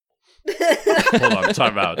Hold on,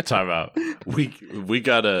 time out. We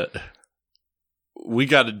gotta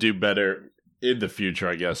do better in the future,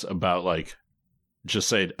 I guess, about like just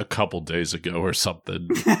saying a couple days ago or something.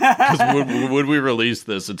 Because when we release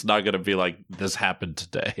this, it's not gonna be like this happened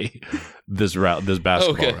today. This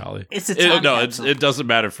basketball rally. It's a time capsule. It doesn't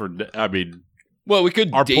matter for. I mean. Well, we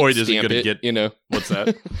could our date point isn't stamp going to it, get. What's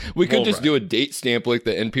that? We could just do a date stamp like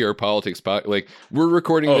the NPR Politics pod. Like we're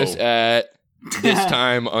recording this at this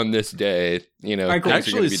time on this day.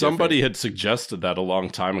 Actually, somebody had suggested that a long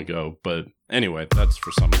time ago, but anyway, that's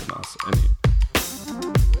for something else.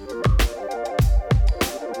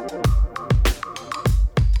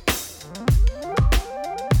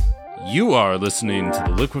 You are listening to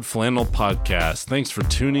the Liquid Flannel Podcast. Thanks for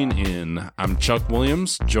tuning in. I'm Chuck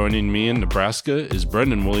Williams. Joining me in Nebraska is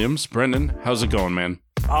Brendan Williams. Brendan, how's it going, man?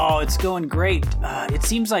 Oh, it's going great. It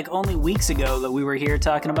seems like only weeks ago that we were here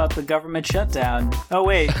talking about the government shutdown. Oh,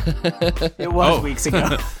 wait. It was weeks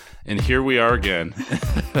ago. And here we are again,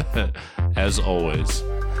 as always.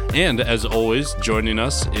 And as always, joining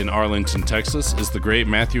us in Arlington, Texas, is the great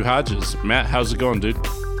Matthew Hodges. Matt, how's it going, dude?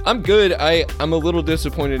 I'm good. I'm a little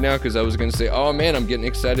disappointed now because I was going to say, oh man, I'm getting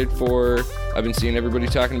excited I've been seeing everybody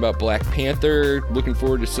talking about Black Panther. Looking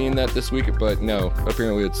forward to seeing that this week. But no,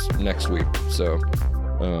 apparently it's next week. So,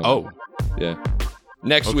 yeah.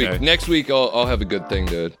 Next week I'll have a good thing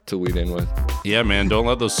to lead in with. Yeah, man, don't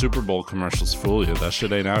let those Super Bowl commercials fool you. That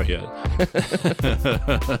shit ain't out yet.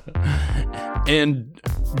 And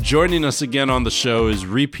joining us again on the show is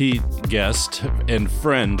repeat guest and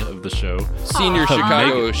friend of the show, senior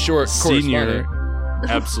Chicago short senior,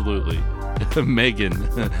 absolutely, Megan.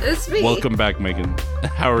 It's me. Welcome back, Megan.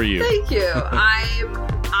 How are you? Thank you.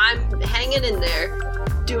 I'm hanging in there,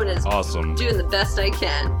 doing the best I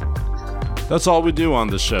can. That's all we do on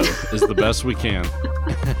the show is the best we can.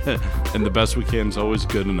 And the best we can is always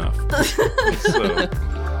good enough. So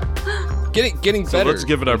getting better. So let's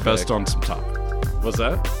give it our best on some topic. What's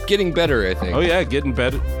that? Getting better, I think. Oh yeah, getting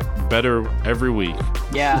better every week.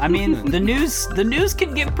 Yeah, I mean the news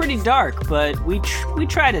can get pretty dark, but we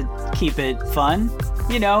try to keep it fun.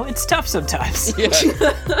 It's tough sometimes.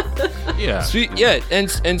 Yeah.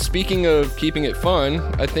 And speaking of keeping it fun,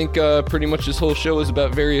 I think pretty much this whole show is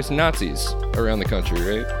about various Nazis around the country,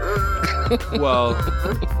 right? Well,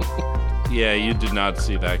 yeah, you did not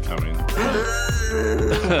see that coming.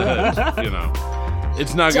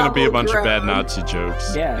 It's not going to be a bunch of bad Nazi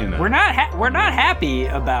jokes. Yeah, we're not happy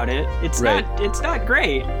about it. It's not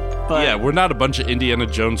great. But yeah, we're not a bunch of Indiana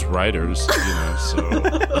Jones writers, so.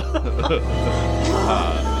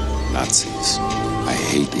 Nazis. I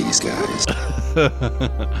hate these guys.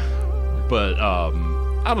 But,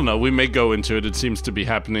 I don't know. We may go into it. It seems to be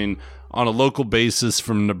happening on a local basis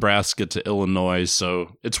from Nebraska to Illinois,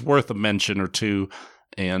 so it's worth a mention or two.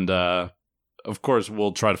 And, of course,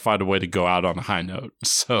 we'll try to find a way to go out on a high note.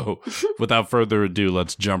 So, without further ado,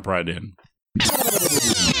 let's jump right in.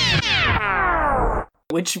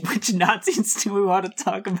 Which Nazis do we want to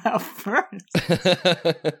talk about first?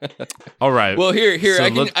 All right. Well, here so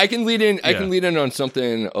I can lead in. I can lead in on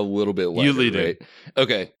something a little bit lighter. You lead right? it.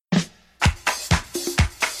 Okay.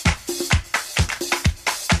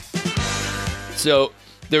 So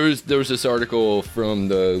there was this article from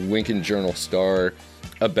the Lincoln Journal-Star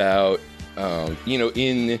about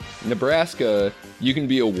in Nebraska you can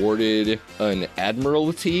be awarded an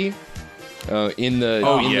admiralty in the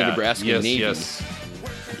Nebraska Navy. Yes.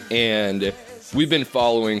 And we've been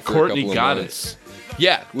following for Courtney a couple of got months.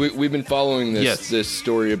 Yeah, we've been following this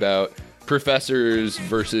story about professors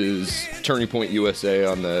versus Turning Point USA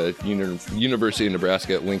on the University of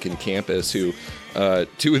Nebraska at Lincoln campus, who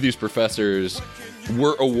two of these professors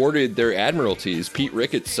were awarded their admiralties. Pete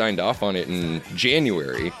Ricketts signed off on it in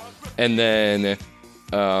January, and then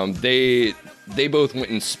they both went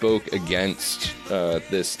and spoke against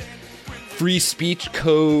this free speech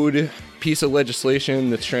code piece of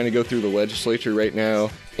legislation that's trying to go through the legislature right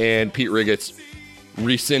now, and Pete Ricketts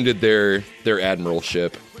rescinded their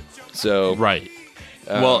admiralship. So right.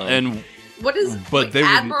 Well, and what is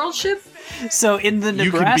admiralship? So in the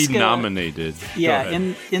Nebraska, you can be nominated. Yeah,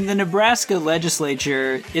 in the Nebraska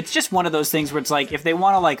legislature, it's just one of those things where it's like if they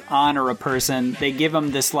want to like honor a person, they give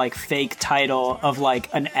them this like fake title of like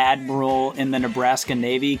an admiral in the Nebraska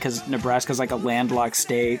Navy, because Nebraska's like a landlocked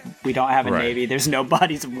state. We don't have a navy. There's no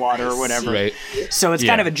bodies of water or whatever. Right. So it's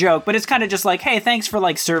kind of a joke, but it's kind of just like, hey, thanks for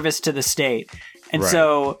like service to the state. And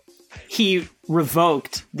so he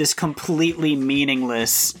revoked this completely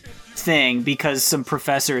meaningless thing because some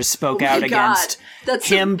professors spoke out against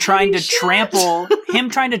him trying to trample him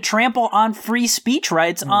trying to trample on free speech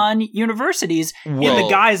rights on universities in the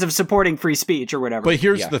guise of supporting free speech or whatever. But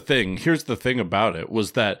here's the thing. Here's the thing about it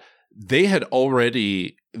was that they had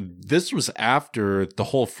already, this was after the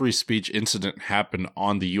whole free speech incident happened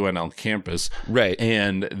on the UNL campus. Right.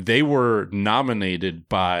 And they were nominated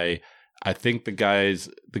by, I think the guy's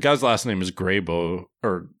last name is Grabo,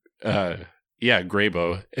 or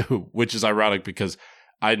Grabo, which is ironic because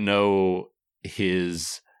I know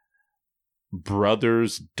his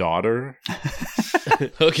brother's daughter.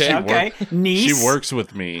 Okay. Niece. She works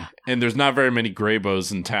with me, and there's not very many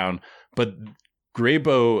Grabos in town, but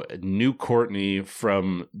Grabo knew Courtney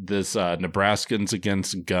from this Nebraskans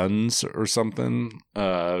Against Guns or something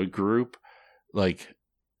group, like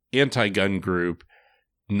anti-gun group,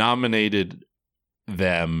 nominated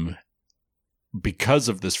them because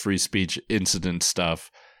of this free speech incident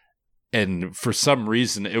stuff. And for some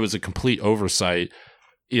reason, it was a complete oversight.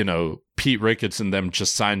 You know, Pete Ricketts and them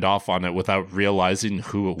just signed off on it without realizing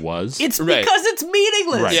who it was. It's because it's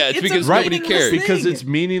meaningless. Right. Yeah, it's because nobody cares. Because it's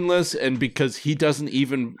meaningless and because he doesn't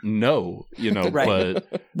even know, you know, but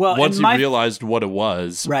once he realized what it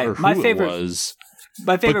was or who it was.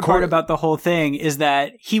 My favorite part about the whole thing is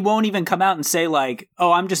that he won't even come out and say like,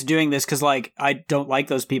 oh, I'm just doing this because like I don't like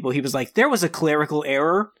those people. He was like, there was a clerical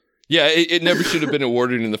error. Yeah, it never should have been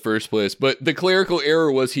awarded in the first place. But the clerical error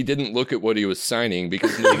was he didn't look at what he was signing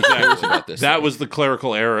because nobody cares about this. That was the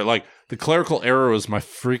clerical error. Like, the clerical error was my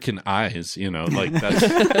freaking eyes, you know? Like,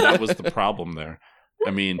 that was the problem there.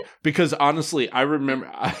 I mean, because honestly, I remember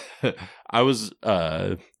I was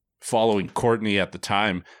following Courtney at the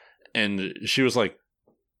time, and she was like,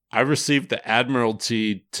 I received the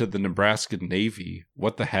Admiralty to the Nebraska Navy.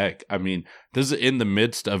 What the heck? I mean, this is in the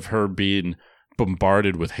midst of her being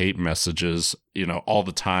bombarded with hate messages, you know, all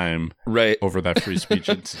the time, right, over that free speech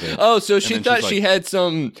incident. Oh, so she thought she had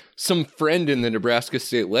some friend in the Nebraska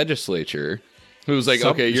state legislature who was like,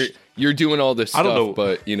 okay, you're doing all this stuff,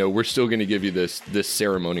 but you know, we're still going to give you this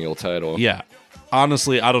ceremonial title. Yeah,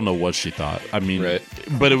 honestly, I don't know what she thought. I mean,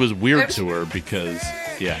 but it was weird to her because,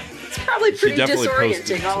 it's probably pretty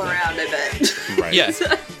disorienting all around. I bet. Right. Yeah.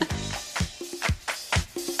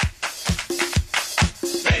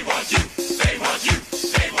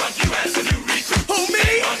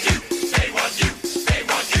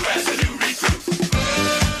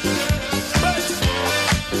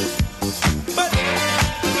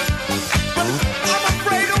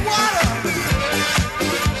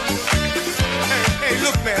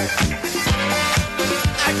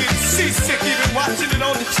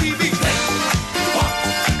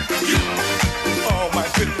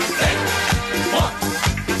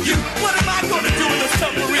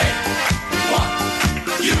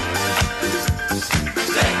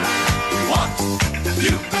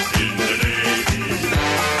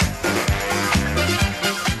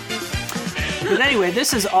 Anyway,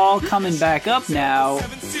 this is all coming back up now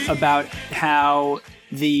about how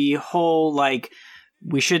the whole, like,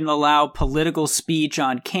 we shouldn't allow political speech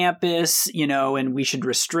on campus, you know, and we should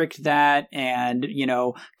restrict that. And, you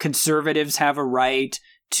know, conservatives have a right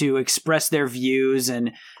to express their views.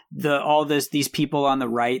 And these people on the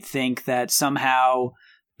right think that somehow,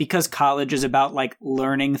 because college is about like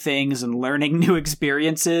learning things and learning new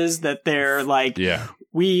experiences, that they're like,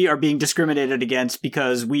 we are being discriminated against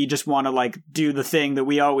because we just want to like do the thing that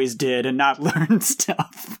we always did and not learn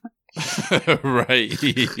stuff. Right.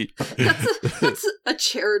 That's a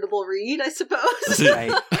charitable read, I suppose.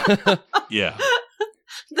 Right. Yeah.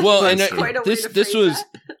 Well, and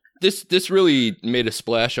this really made a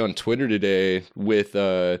splash on Twitter today with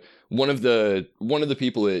one of the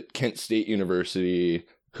people at Kent State University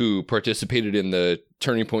who participated in the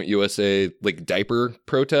Turning Point USA like diaper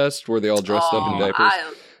protest where they all dressed up in diapers.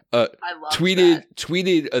 I love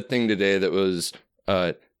tweeted a thing today that was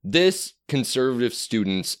this conservative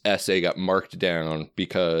student's essay got marked down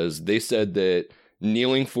because they said that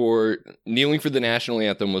kneeling for the national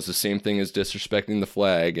anthem was the same thing as disrespecting the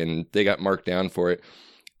flag, and they got marked down for it.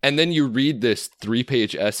 And then you read this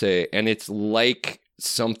 3-page essay, and it's like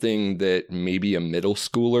something that maybe a middle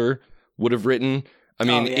schooler would have written. I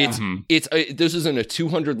mean, this isn't a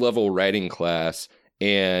 200 level writing class,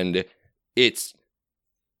 and it's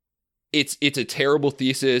a terrible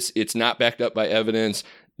thesis. It's not backed up by evidence.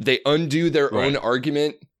 They undo their own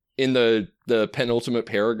argument in the penultimate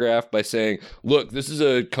paragraph by saying, look, this is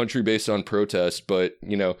a country based on protest, but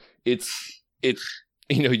you know, it's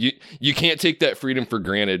you know, you can't take that freedom for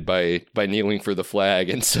granted by kneeling for the flag.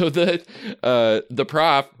 And so the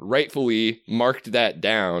prof rightfully marked that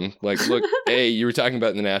down. Like, look, A, you were talking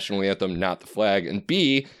about the national anthem, not the flag. And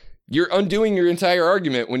B, you're undoing your entire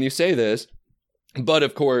argument when you say this. But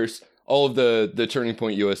of course, all of the Turning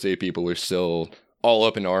Point USA people are still all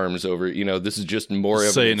up in arms over, this is just more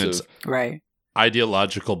evidence of right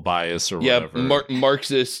ideological bias or whatever.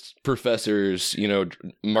 Marxist professors,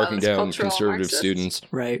 marking down conservative Marxist students.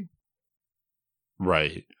 Right.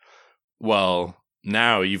 Right. Well,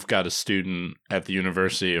 now you've got a student at the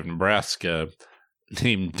University of Nebraska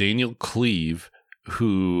named Daniel Cleve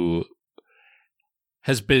who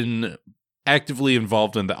has been actively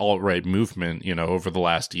involved in the alt-right movement, over the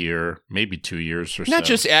last year, maybe 2 years or so. Not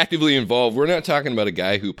just actively involved. We're not talking about a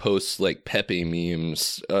guy who posts like Pepe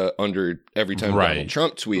memes under every time Donald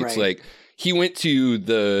Trump tweets. Right. Like, he went to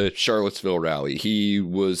the Charlottesville rally. He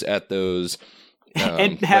was at those.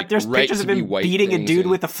 And there's pictures of him beating a dude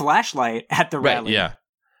with a flashlight at the rally. Yeah.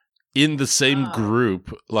 In the same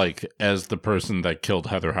group, as the person that killed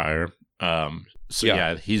Heather Heyer. So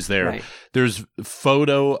yeah, he's there. Right. There's a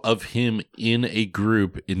photo of him in a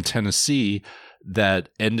group in Tennessee that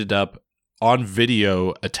ended up on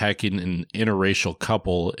video attacking an interracial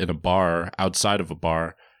couple in a bar, outside of a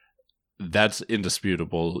bar. That's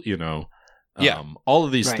indisputable, all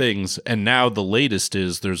of these things. And now the latest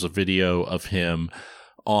is there's a video of him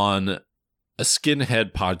on a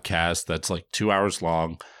skinhead podcast that's 2 hours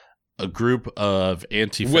long. A group of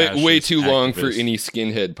anti-fascist way too long activists. for any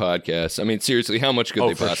skinhead podcast. I mean, seriously, how much could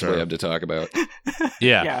they possibly have to talk about?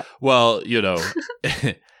 Yeah. Well,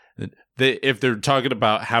 if they're talking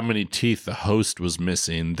about how many teeth the host was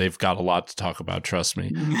missing, they've got a lot to talk about, trust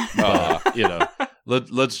me.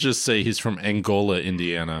 Let's just say he's from Angola,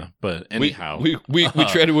 Indiana. But anyhow. We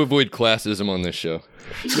try to avoid classism on this show.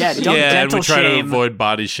 Yeah, don't dental and we try shame. to avoid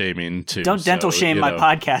body shaming, too. Don't dental shame my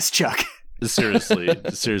podcast, Chuck.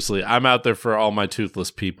 Seriously. I'm out there for all my toothless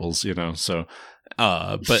peoples, so.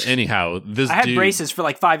 But anyhow, I had braces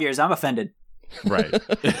for 5 years. I'm offended. Right.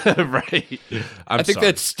 Right. I think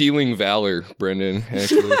that's stealing valor, Brendan,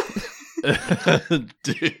 actually.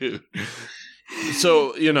 Dude.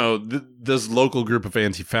 So, this local group of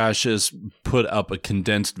anti-fascists put up a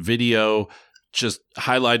condensed video just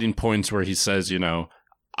highlighting points where he says,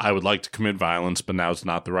 I would like to commit violence, but now it's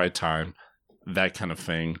not the right time. That kind of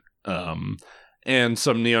thing. And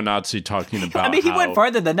some neo-Nazi talking about he went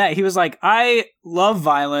farther than that. He was like, I love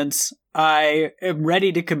violence. I am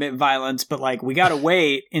ready to commit violence, but we gotta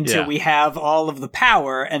wait until we have all of the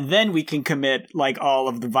power, and then we can commit all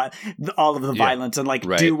of the violence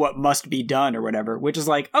and do what must be done or whatever. Which is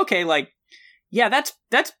okay, that's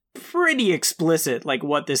pretty explicit.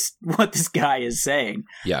 What this guy is saying.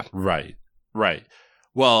 Yeah, right.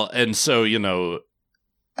 Well, and so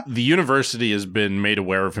the university has been made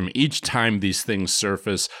aware of him each time these things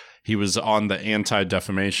surface. He was on the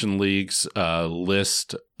Anti-Defamation League's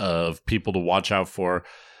list of people to watch out for.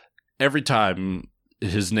 Every time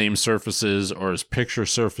his name surfaces or his picture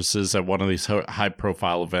surfaces at one of these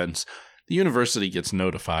high-profile events, the university gets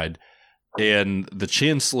notified. And the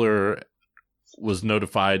chancellor was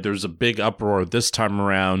notified. There's a big uproar this time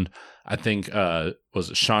around. I think, was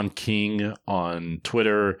it Sean King on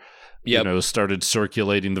Twitter? Started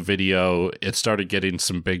circulating the video. It started getting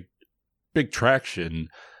some big traction.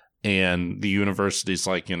 And the university's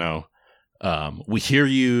we hear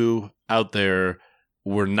you out there.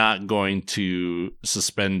 We're not going to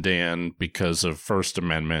suspend Dan because of First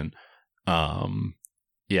Amendment.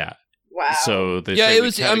 Yeah. Wow. it So was.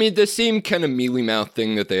 The same kind of mealy mouth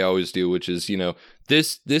thing that they always do, which is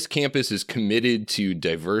this campus is committed to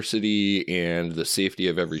diversity and the safety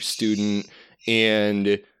of every student,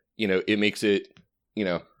 and it makes it.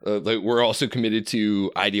 We're also committed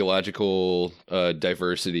to ideological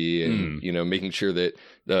diversity and making sure that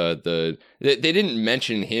they didn't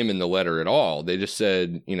mention him in the letter at all. They just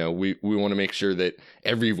said we want to make sure that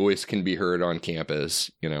every voice can be heard on campus.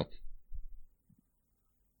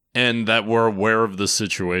 And that we're aware of the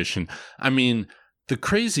situation. The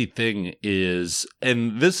crazy thing is,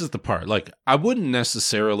 and this is the part, I wouldn't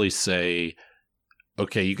necessarily say,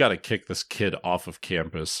 okay, you got to kick this kid off of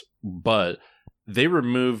campus, but they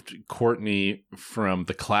removed Courtney from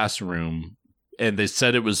the classroom, and they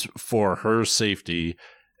said it was for her safety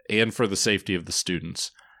and for the safety of the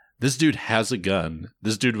students. This dude has a gun.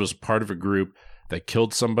 This dude was part of a group that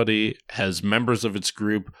killed somebody, has members of its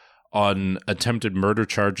group on attempted murder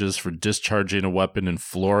charges for discharging a weapon in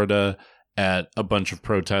Florida at a bunch of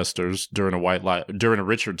protesters during a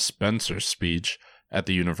Richard Spencer speech at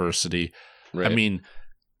the university. Right.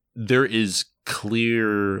 There is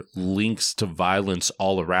clear links to violence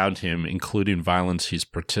all around him, including violence he's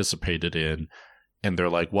participated in. And they're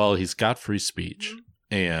like, well, he's got free speech.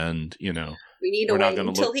 And, we need to wait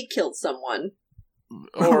until he kills someone.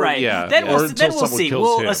 Right. Yeah. Then we'll see.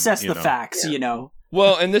 We'll assess the facts,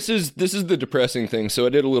 Well, and this is the depressing thing. So I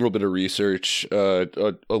did a little bit of research,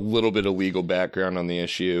 a little bit of legal background on the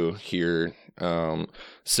issue here.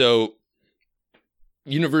 So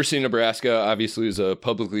University of Nebraska obviously is a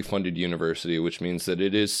publicly funded university, which means that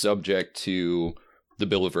it is subject to the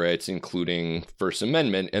Bill of Rights, including First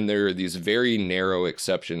Amendment. And there are these very narrow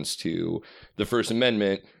exceptions to the First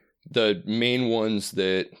Amendment. The main ones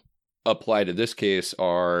that apply to this case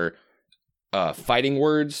are fighting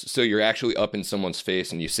words. So you're actually up in someone's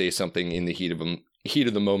face and you say something in the heat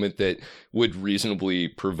of the moment that would reasonably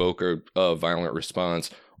provoke a violent response,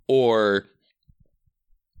 or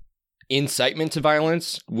incitement to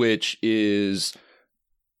violence, which is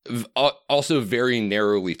also very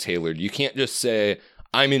narrowly tailored. You can't just say,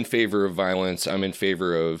 I'm in favor of violence. I'm in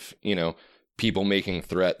favor of, people making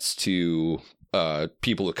threats to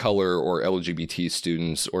people of color or LGBT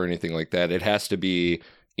students or anything like that. It has to be,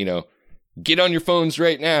 get on your phones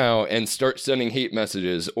right now and start sending hate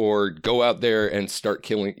messages, or go out there and start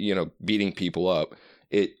killing, beating people up.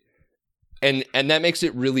 And that makes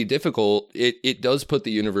it really difficult. It does put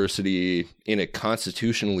the university in a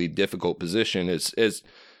constitutionally difficult position.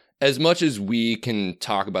 As much as we can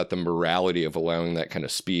talk about the morality of allowing that kind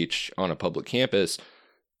of speech on a public campus,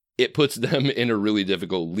 it puts them in a really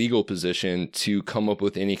difficult legal position to come up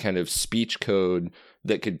with any kind of speech code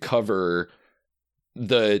that could cover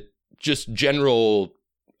the just general,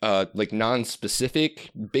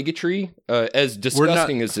 non-specific bigotry, as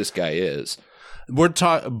disgusting as this guy is. But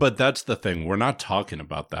that's the thing. We're not talking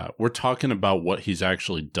about that. We're talking about what he's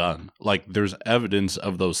actually done. Like, there's evidence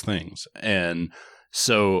of those things. And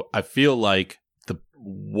so I feel like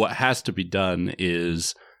what has to be done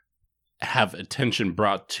is have attention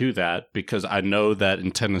brought to that, because I know that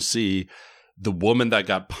in Tennessee, the woman that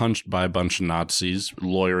got punched by a bunch of Nazis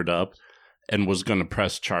lawyered up and was going to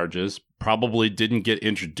press charges, probably didn't get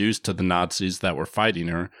introduced to the Nazis that were fighting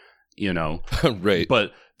her, Right.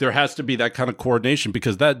 But there has to be that kind of coordination,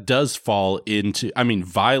 because that does fall into,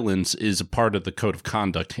 violence is a part of the code of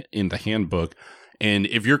conduct in the handbook. And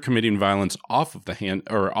if you're committing violence off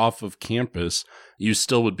of campus, you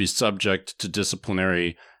still would be subject to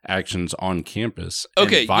disciplinary actions on campus.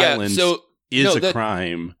 Okay, and violence is a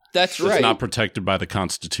crime. That's right. It's not protected by the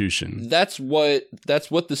Constitution. That's what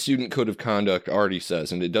the Student Code of Conduct already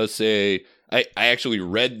says, and it does say. I actually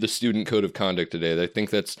read the Student Code of Conduct today. I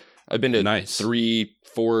think I've been to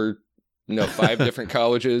 5 different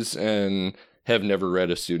colleges and have never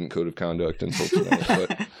read a Student Code of Conduct until tonight.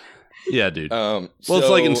 But yeah, dude. It's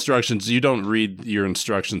like instructions. You don't read your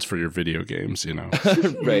instructions for your video games,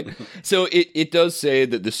 Right. So it does say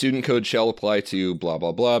that the student code shall apply to blah,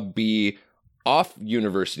 blah, blah, be off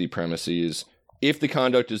university premises if the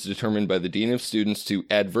conduct is determined by the dean of students to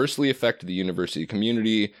adversely affect the university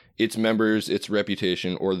community, its members, its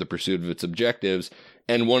reputation, or the pursuit of its objectives.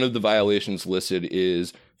 And one of the violations listed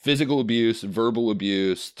is physical abuse, verbal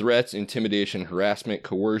abuse, threats, intimidation, harassment,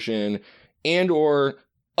 coercion, and or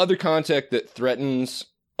other conduct that threatens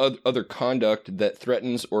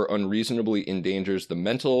or unreasonably endangers the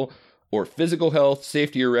mental or physical health,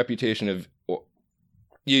 safety, or reputation of.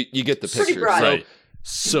 You get the picture, right?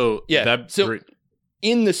 So yeah.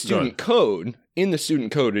 In the student code,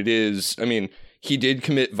 it is. He did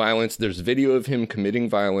commit violence. There's video of him committing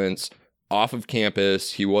violence off of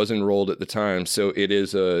campus. He was enrolled at the time, so it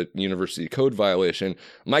is a university code violation.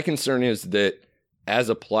 My concern is that, as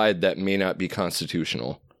applied, that may not be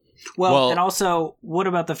constitutional. Well, and also, what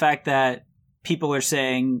about the fact that people are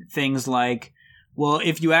saying things like, well,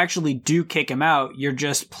 if you actually do kick him out, you're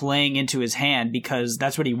just playing into his hand because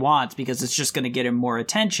that's what he wants, because it's just going to get him more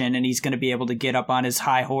attention and he's going to be able to get up on his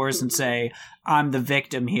high horse and say, I'm the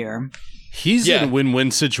victim here. He's in a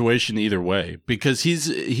win-win situation either way, because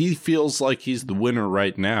he feels like he's the winner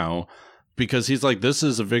right now, because he's like, this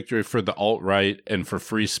is a victory for the alt-right and for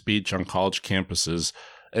free speech on college campuses,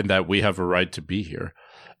 and that we have a right to be here.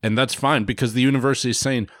 And that's fine, because the university is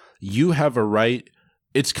saying, you have a right.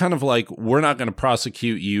 It's kind of like, we're not going to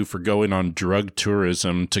prosecute you for going on drug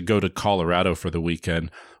tourism to go to Colorado for the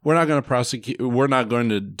weekend. We're not going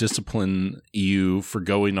to discipline you for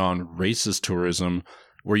going on racist tourism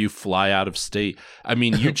where you fly out of state.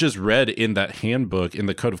 You just read in that handbook, in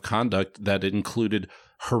the code of conduct, that it included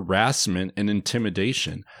harassment and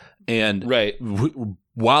intimidation. And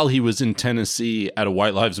while he was in Tennessee at a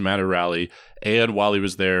White Lives Matter rally, and while he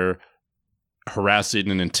was there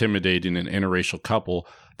harassing and intimidating an interracial couple,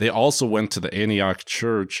 they also went to the Antioch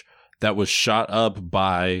church that was shot up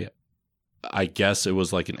by, I guess it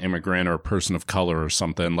was like an immigrant or a person of color or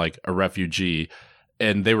something, like a refugee.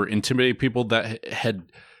 And they were intimidating people that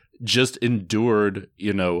had just endured,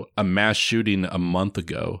 a mass shooting a month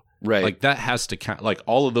ago. Right. Like that has to count. Like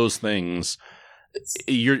all of those things,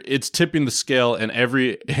 it's tipping the scale, and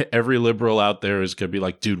every liberal out there is going to be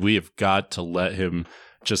like, dude, we have got to let him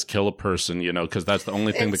just kill a person, because that's the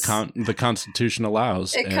only thing the Constitution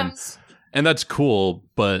allows. And that's cool,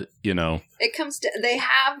 but it comes to they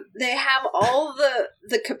have all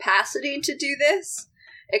the capacity to do this.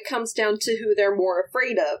 It comes down to who they're more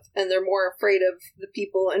afraid of, and they're more afraid of the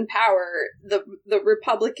people in power, the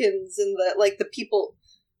Republicans, and the people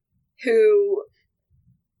who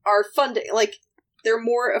are funding. Like, they're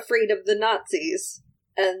more afraid of the Nazis,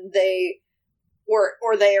 and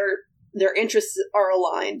their interests are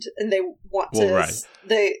aligned, and they want to. Right.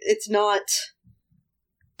 It's not.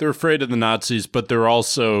 They're afraid of the Nazis, but they're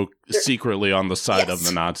also secretly on the side of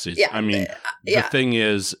the Nazis. Yeah. I mean, the thing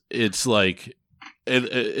is, it's like,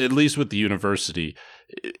 at least with the university,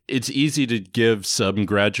 it's easy to give some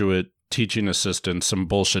graduate teaching assistant some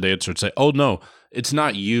bullshit answer and say, oh, no, it's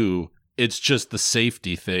not you. It's just the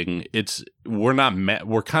safety thing. We're not mad.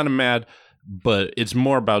 We're kind of mad, but it's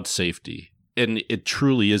more about safety. And it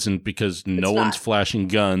truly isn't, because no one's flashing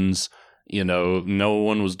guns. No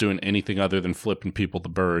one was doing anything other than flipping people the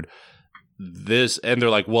bird. And they're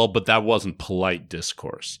like, well, but that wasn't polite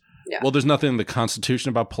discourse. Yeah. Well, there's nothing in the Constitution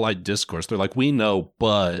about polite discourse. They're like, we know,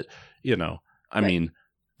 but, I mean,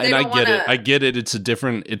 and I get it. I get it. It's a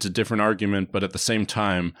different argument, but at the same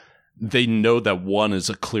time, they know that one is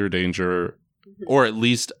a clear danger, or at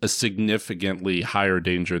least a significantly higher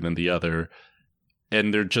danger than the other.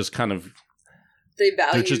 And they're just kind of, they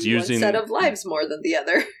value one set of lives more than the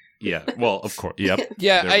other. Yeah, well, of course. Yep.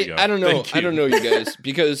 Yeah, I don't know. I don't know, you guys,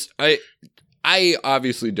 because I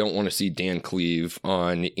obviously don't want to see Dan Cleve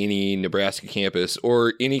on any Nebraska campus,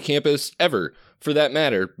 or any campus ever, for that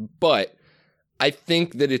matter. But I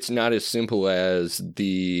think that it's not as simple as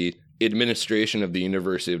the administration of the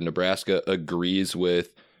University of Nebraska agrees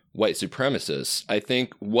with white supremacists. I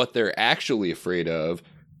think what they're actually afraid of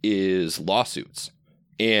is lawsuits.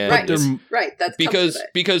 And that's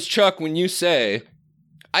because Chuck, when you say,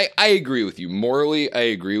 I agree with you. Morally, I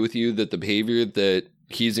agree with you that the behavior that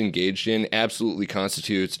he's engaged in absolutely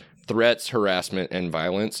constitutes threats, harassment, and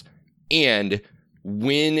violence. And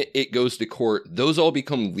when it goes to court, those all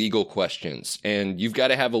become legal questions. And you've got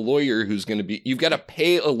to have a lawyer you've got to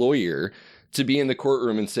pay a lawyer to be in the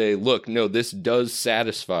courtroom and say, look, no, this does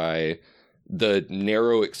satisfy the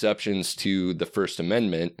narrow exceptions to the First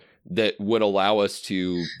Amendment that would allow us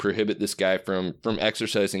to prohibit this guy from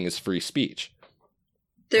exercising his free speech.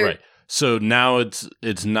 Right. So now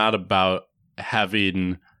it's not about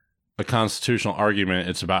having a constitutional argument.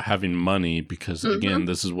 It's about having money, because again,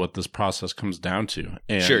 this is what this process comes down to.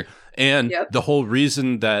 And, sure. And the whole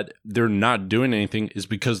reason that they're not doing anything is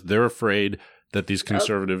because they're afraid that these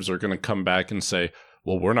conservatives are going to come back and say,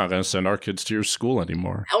 well, we're not going to send our kids to your school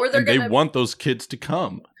anymore. And they want those kids to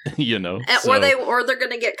come, Or they're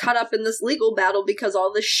going to get caught up in this legal battle because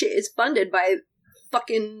all this shit is funded by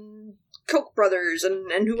fucking Koch brothers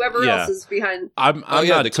and whoever else is behind. I'm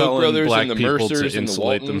not telling black people to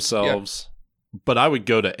insulate themselves, but I would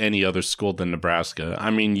go to any other school than Nebraska. I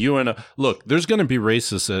mean, look, there's going to be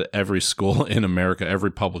racists at every school in America.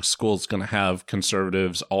 Every public school is going to have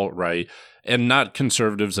conservatives, alt-right, and not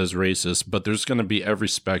conservatives as racists, but there's going to be every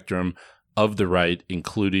spectrum of the right,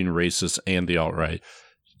 including racists and the alt-right.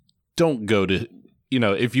 Don't go to...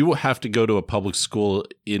 if you have to go to a public school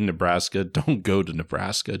in Nebraska, don't go to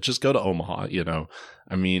Nebraska. Just go to Omaha,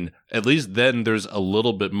 I mean, at least then there's a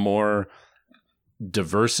little bit more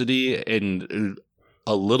diversity and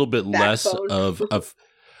a little bit less of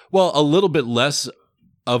a little bit less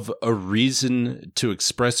of a reason to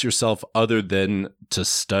express yourself other than to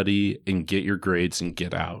study and get your grades and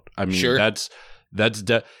get out. I mean, sure.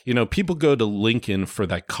 People go to Lincoln for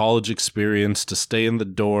that college experience, to stay in the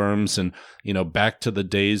dorms and, back to the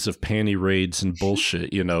days of panty raids and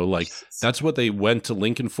bullshit, that's what they went to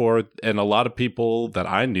Lincoln for. And a lot of people that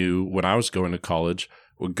I knew when I was going to college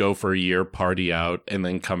would go for a year, party out, and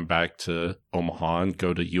then come back to Omaha and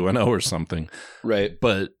go to UNO or something. Right.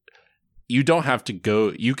 But you don't have to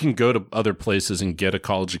go. You can go to other places and get a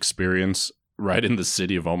college experience right in the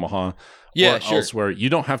city of Omaha or elsewhere. You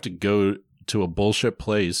don't have to go to a bullshit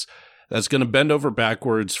place that's going to bend over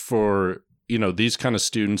backwards for, these kind of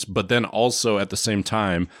students, but then also at the same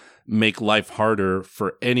time make life harder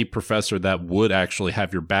for any professor that would actually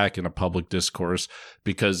have your back in a public discourse,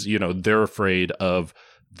 because, they're afraid of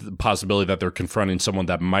the possibility that they're confronting someone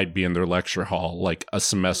that might be in their lecture hall like a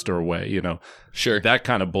semester away, Sure. That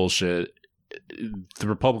kind of bullshit. The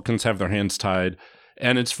Republicans have their hands tied.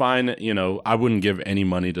 And it's fine, I wouldn't give any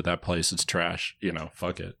money to that place. It's trash,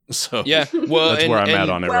 fuck it. So yeah, well, that's where I'm at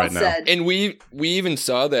on it right now. And we even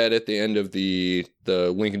saw that at the end of the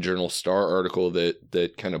Lincoln Journal-Star article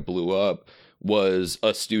that kind of blew up, was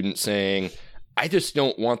a student saying, I just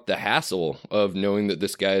don't want the hassle of knowing that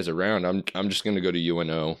this guy is around. I'm just going to go to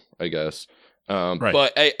UNO, I guess. Right.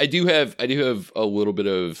 But I do have a little bit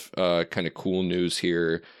of kind of cool news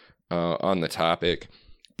here on the topic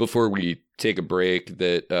before we take a break.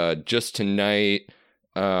 That just tonight,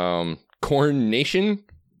 Corn Nation,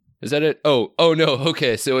 is that it? Oh no,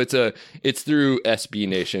 okay. So it's through SB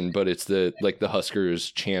Nation, but it's the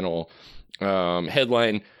Huskers channel.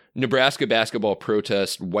 Headline: Nebraska basketball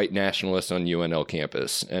protest white nationalists on UNL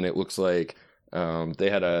campus, and it looks like they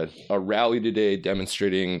had a rally today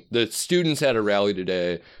demonstrating. The students had a rally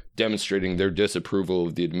today demonstrating their disapproval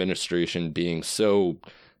of the administration being so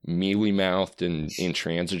mealy-mouthed and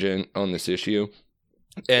intransigent on this issue.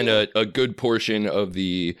 And a good portion of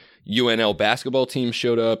the UNL basketball team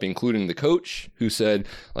showed up, including the coach, who said,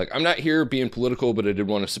 I'm not here being political, but I did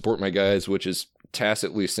want to support my guys, which is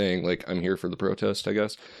tacitly saying, I'm here for the protest, I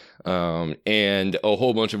guess. And a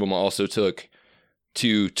whole bunch of them also took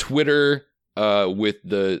to Twitter with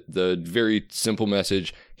the very simple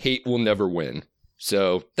message, hate will never win.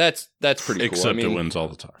 So that's pretty cool. Except it wins all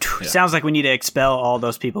the time. Yeah. Sounds like we need to expel all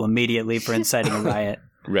those people immediately for inciting a riot.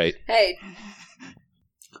 Right. Hey.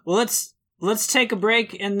 Well, let's take a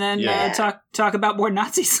break and then talk about more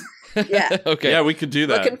Nazis. Yeah. Okay. Yeah, we could do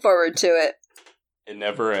that. Looking forward to it. It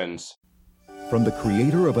never ends. From the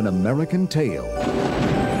creator of An American Tale.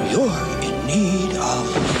 You're in need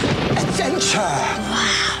of adventure.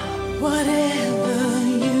 Wow. Whatever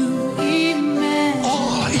you imagine.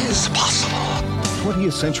 All is possible.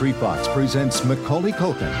 20th Century Fox presents Macaulay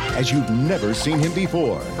Culkin as you've never seen him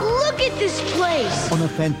before. Look at this place. On a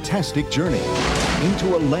fantastic journey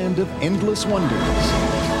into a land of endless wonders,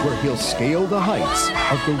 where he'll scale the heights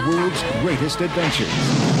of the world's greatest adventures.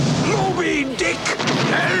 Moby Dick,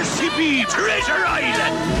 LCP Treasure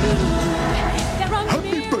Island.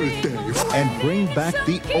 Happy birthday. And bring back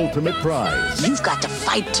the ultimate prize. You've got to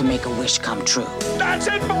fight to make a wish come true. That's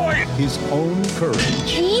it, boy. His own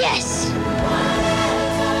courage. Yes.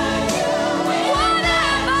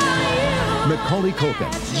 Macaulay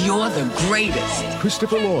Culkin. You're the greatest.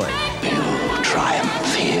 Christopher Lloyd. Build, triumph,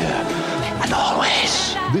 fear, and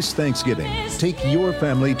always. This Thanksgiving, take your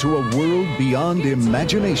family to a world beyond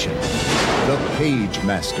imagination. The Page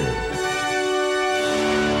Master.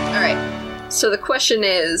 All right. So the question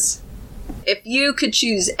is, if you could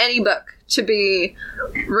choose any book to be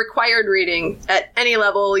required reading at any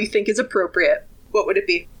level you think is appropriate, what would it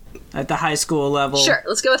be? At the high school level. Sure,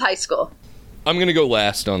 let's go with high school. I'm going to go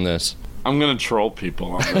last on this. I'm going to troll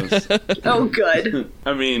people on this. Oh, good.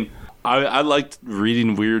 I mean, I liked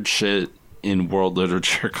reading weird shit in world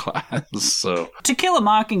literature class, so. To Kill a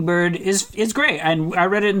Mockingbird is great. And I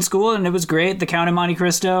read it in school and it was great. The Count of Monte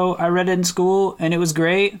Cristo, I read it in school and it was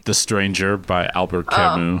great. The Stranger by Albert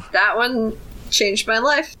Camus. That one changed my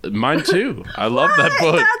life. Mine too. I love that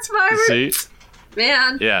book. That's my See?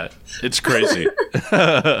 Man. Yeah, it's crazy.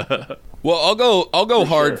 Well, I'll go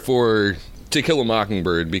hard for To Kill a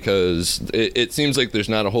Mockingbird because it seems like there's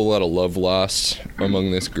not a whole lot of love lost among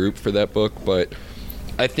this group for that book, but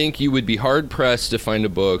I think you would be hard-pressed to find a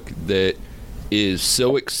book that is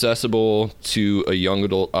so accessible to a young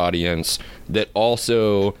adult audience that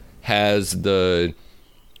also has the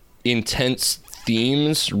intense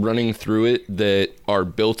themes running through it that are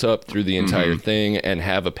built up through the entire thing and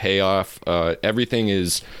have a payoff. Everything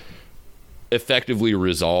is effectively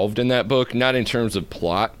resolved in that book, not in terms of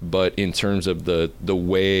plot, but in terms of the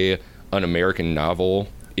way an American novel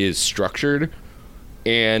is structured.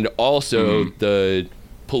 And also the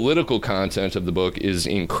political content of the book is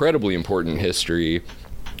incredibly important history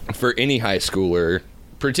for any high schooler,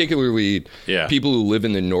 particularly people who live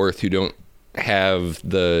in the North who don't have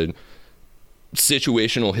the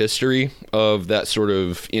situational history of that sort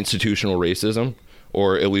of institutional racism,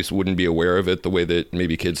 or at least wouldn't be aware of it the way that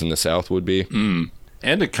maybe kids in the South would be.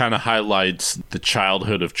 And it kind of highlights the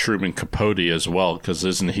childhood of Truman Capote as well, because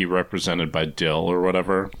isn't he represented by Dill or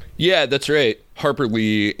whatever? Yeah, that's right. Harper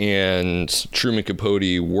Lee and Truman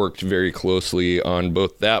Capote worked very closely on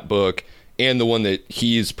both that book and the one that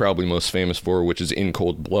he's probably most famous for, which is In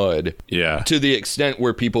Cold Blood. Yeah. To the extent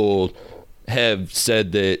where people have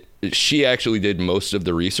said that she actually did most of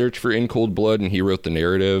the research for In Cold Blood and he wrote the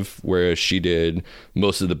narrative, whereas she did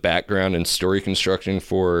most of the background and story construction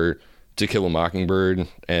for To Kill a Mockingbird,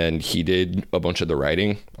 and he did a bunch of the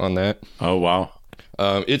writing on that. Oh, wow.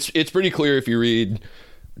 It's pretty clear if you read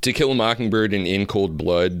To Kill a Mockingbird and In Cold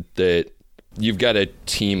Blood that you've got a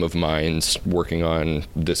team of minds working on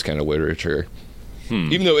this kind of literature.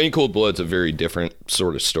 Even though In Cold Blood's a very different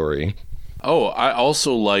sort of story. Oh, I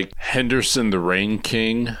also like Henderson the Rain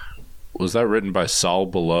King. Was that written by Saul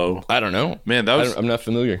Bellow? I don't know. Man, I'm not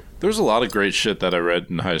familiar. There's a lot of great shit that I read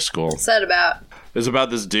in high school. What's that about? It's about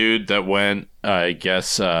this dude that went, I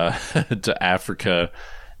guess, to Africa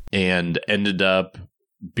and ended up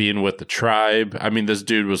being with the tribe. I mean, this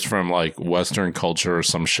dude was from like Western culture or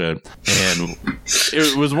some shit. And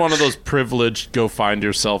it was one of those privileged go find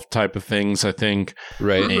yourself type of things, I think.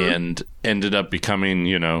 Right. And ended up becoming,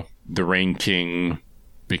 the Rain King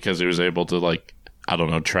because he was able to like, I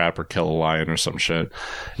don't know, trap or kill a lion or some shit.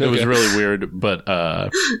 It was really weird,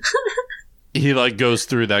 but he like goes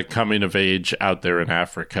through that coming of age out there in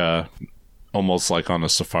Africa, almost like on a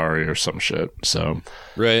safari or some shit. So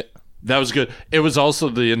right. That was good. It was also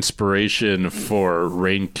the inspiration for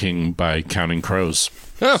Rain King by Counting Crows.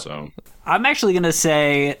 Oh. So I'm actually going to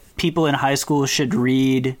say people in high school should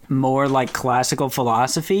read more like classical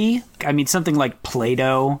philosophy. I mean, something like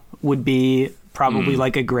Plato would be probably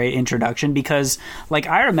like a great introduction because like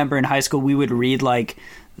I remember in high school we would read like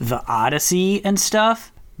the Odyssey and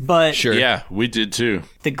stuff, but sure. Yeah, we did too.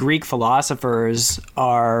 The Greek philosophers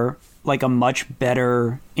are like a much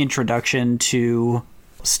better introduction to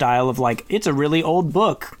style of like it's a really old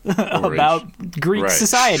book about Greek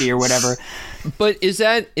society or whatever. But is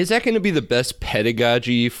that going to be the best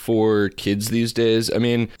pedagogy for kids these days? I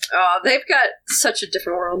mean, they've got such a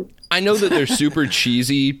different world. I know that they're super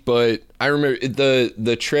cheesy, but I remember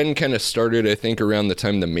the trend kind of started, I think, around the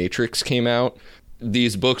time The Matrix came out.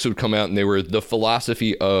 These books would come out and they were the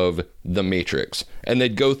philosophy of The Matrix. And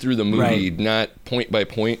they'd go through the movie, not point by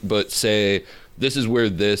point, but say, this is where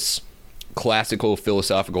this classical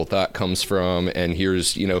philosophical thought comes from, and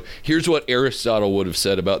here's what Aristotle would have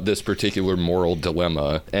said about this particular moral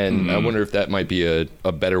dilemma. And I wonder if that might be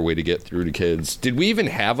a better way to get through to kids. Did we even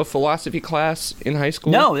have a philosophy class in high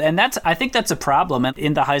school? No, and I think that's a problem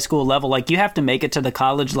in the high school level. Like you have to make it to the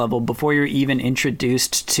college level before you're even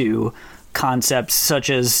introduced to concepts such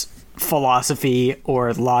as philosophy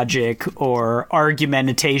or logic or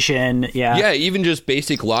argumentation. Yeah, even just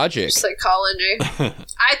basic logic. Psychology.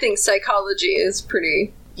 I think psychology is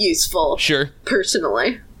pretty useful. Sure.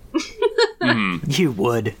 Personally. You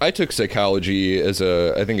would. I took psychology as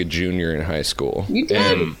I think a junior in high school. You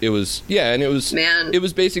did? And it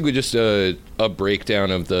was basically just a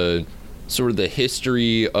breakdown of the sort of the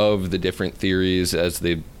history of the different theories as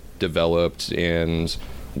they developed, and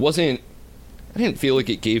I didn't feel like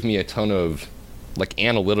it gave me a ton of like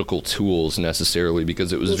analytical tools necessarily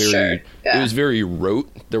because it was very rote.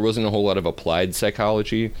 There wasn't a whole lot of applied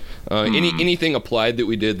psychology. Anything applied that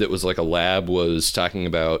we did that was like a lab was talking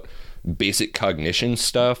about basic cognition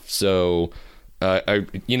stuff. So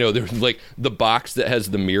there's like the box that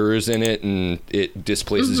has the mirrors in it and it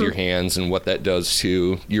displaces your hands and what that does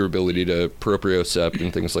to your ability to propriocept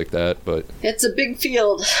and things like that. But it's a big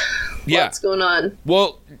field. Yeah. What's going on?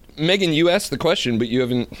 Well, Megan, you asked the question, but you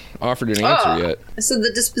haven't offered an answer yet. So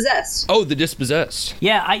The Dispossessed. Oh, The Dispossessed.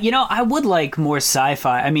 Yeah, I would like more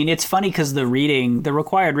sci-fi. I mean, it's funny because the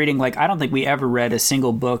required reading, like, I don't think we ever read a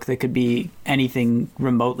single book that could be anything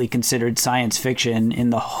remotely considered science fiction in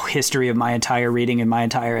the history of my entire reading and my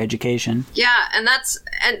entire education. Yeah, and that's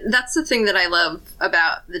the thing that I love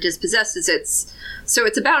about The Dispossessed is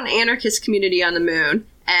it's about an anarchist community on the moon,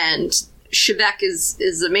 and Shevek is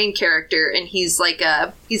the main character, and he's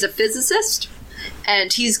a physicist,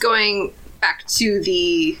 and he's going back to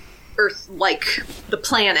the Earth, like the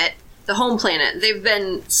planet, the home planet. They've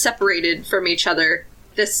been separated from each other.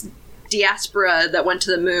 This diaspora that went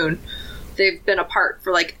to the moon, they've been apart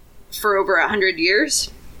for over 100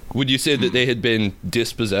 years. Would you say that they had been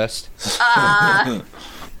dispossessed?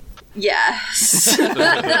 Yes.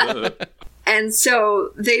 And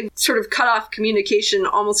so they've sort of cut off communication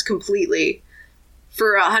almost completely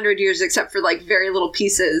for 100 years, except for like very little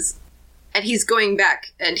pieces. And he's going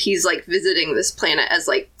back and he's like visiting this planet as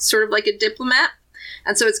like sort of like a diplomat.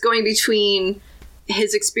 And so it's going between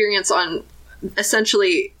his experience on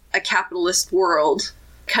essentially a capitalist world,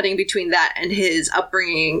 cutting between that and his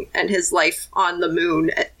upbringing and his life on the moon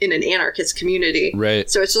in an anarchist community. Right.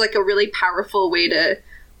 So it's like a really powerful way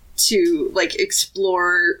to like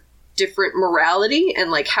explore different morality and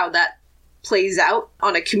like how that plays out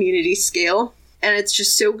on a community scale. And it's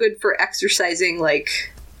just so good for exercising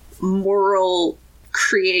like moral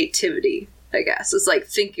creativity, I guess. It's like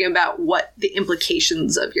thinking about what the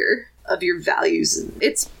implications of your values.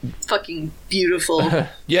 It's fucking beautiful.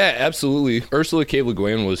 Yeah, absolutely. Ursula K. Le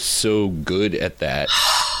Guin was so good at that.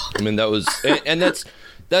 I mean, that was, and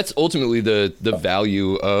that's ultimately the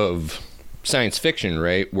value of science fiction,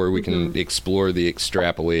 right? Where we can explore the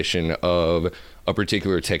extrapolation of a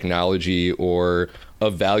particular technology or a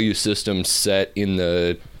value system set in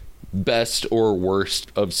the best or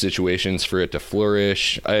worst of situations for it to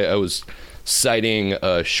flourish. I was citing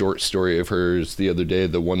a short story of hers the other day,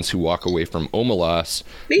 The Ones Who Walk Away from Omelas,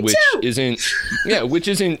 which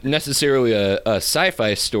isn't necessarily a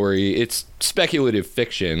sci-fi story. It's speculative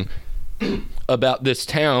fiction about this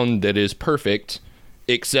town that is perfect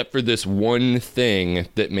except for this one thing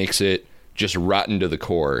that makes it just rotten to the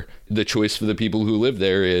core. The choice for the people who live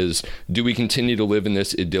there is, do we continue to live in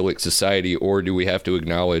this idyllic society, or do we have to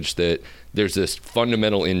acknowledge that there's this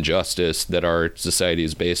fundamental injustice that our society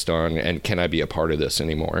is based on, and can I be a part of this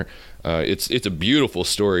anymore? It's a beautiful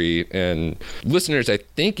story, and listeners, I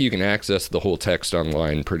think you can access the whole text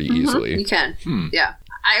online pretty easily. You can. Yeah.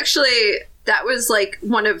 That was like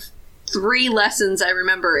one of 3 lessons I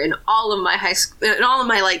remember in all of my high school, in all of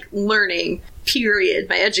my like learning period,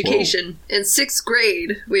 my education. Whoa. In 6th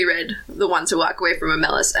grade, we read The Ones Who Walk Away from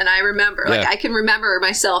Omelas, and I remember, I can remember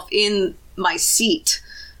myself in my seat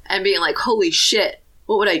and being like, holy shit,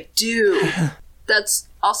 what would I do? That's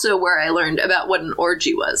also where I learned about what an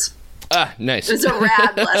orgy was. Ah, nice. It's a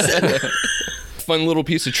rad lesson. Fun little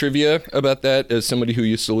piece of trivia about that, as somebody who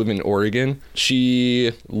used to live in Oregon.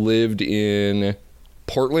 She lived in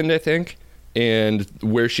Portland, I think, and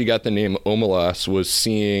where she got the name Omelas was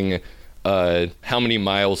seeing how many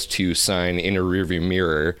miles to sign in a rearview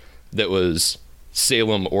mirror that was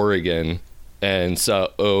Salem, Oregon, and saw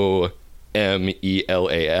Omelas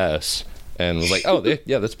and was like, oh,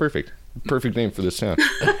 yeah, that's perfect. Perfect name for this town.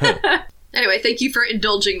 Anyway, thank you for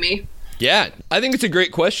indulging me. Yeah, I think it's a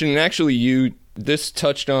great question. And actually, this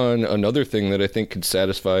touched on another thing that I think could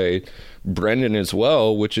satisfy Brendan as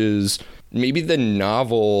well, which is maybe the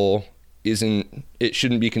novel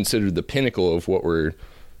shouldn't be considered the pinnacle of what we're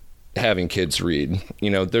having kids read. You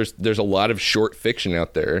know, there's a lot of short fiction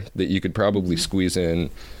out there that you could probably squeeze in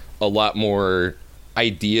a lot more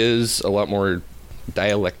ideas, a lot more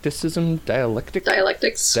dialectical,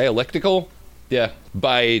 yeah,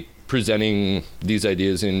 by presenting these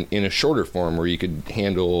ideas in a shorter form where you could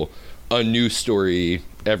handle a new story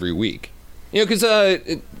every week. You know,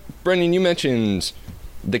 because Brendan, you mentioned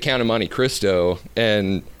The Count of Monte Cristo,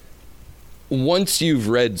 and once you've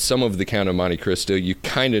read some of The Count of Monte Cristo, you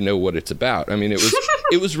kind of know what it's about. I mean,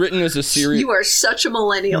 it was written as a series. You are such a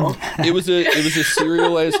millennial. It was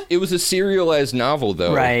a serialized novel,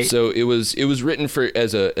 though. Right. So it was written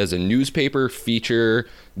as a newspaper feature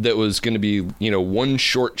that was going to be, one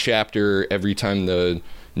short chapter every time the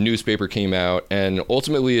newspaper came out, and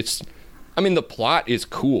ultimately the plot is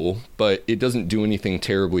cool, but it doesn't do anything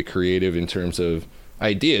terribly creative in terms of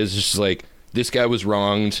ideas. It's just like, this guy was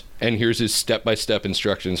wronged, and here's his step-by-step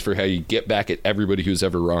instructions for how you get back at everybody who's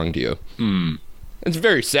ever wronged you. It's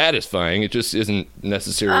very satisfying. It just isn't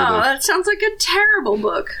necessarily... Oh, that sounds like a terrible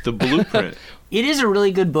book. The blueprint. It is a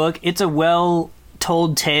really good book. It's a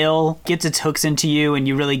well-told tale, gets its hooks into you, and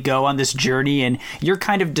you really go on this journey, and you're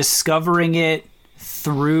kind of discovering it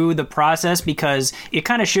through the process, because it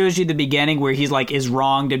kind of shows you the beginning where he's like is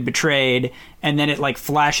wronged and betrayed, and then it like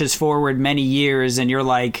flashes forward many years, and you're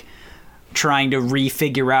like trying to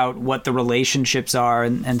refigure out what the relationships are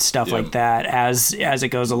and stuff like that as it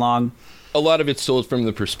goes along. A lot of it's told from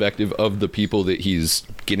the perspective of the people that he's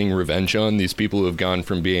getting revenge on. These people who have gone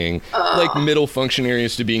from being like middle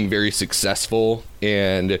functionaries to being very successful,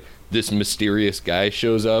 and this mysterious guy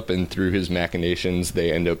shows up, and through his machinations,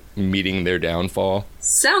 they end up meeting their downfall.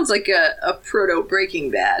 Sounds like a proto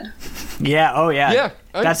Breaking Bad. Yeah. Oh, yeah. Yeah.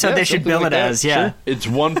 That's what they should bill it as. Yeah. Sure. It's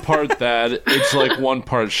one part that. It's like one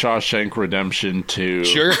part Shawshank Redemption 2.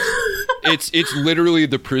 Sure. It's literally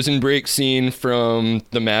the prison break scene from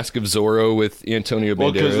The Mask of Zorro with Antonio Banderas.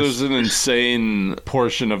 Well, because there's an insane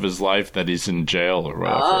portion of his life that he's in jail or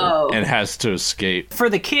whatever, and has to escape. For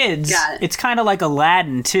the kids, it's kind of like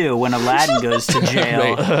Aladdin, too, when Aladdin goes to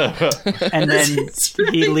jail. And then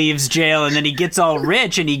he leaves jail, and then he gets all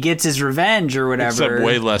rich, and he gets his revenge or whatever. Except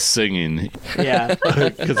way less singing. Yeah.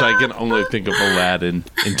 Because I can only think of Aladdin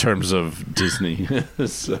in terms of Disney.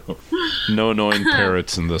 So, no annoying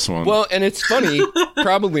parrots in this one. Well, and it's funny,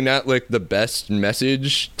 probably not like the best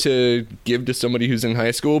message to give to somebody who's in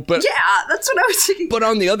high school, but yeah, that's what I was thinking. But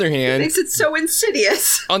on the other hand, it makes it so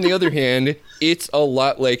insidious. On the other hand, it's a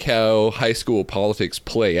lot like how high school politics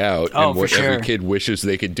play out and what every kid wishes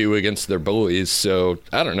they could do against their bullies. So,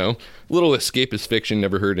 I don't know. Little escapist fiction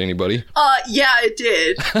never hurt anybody. Yeah, it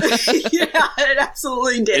did. Yeah, it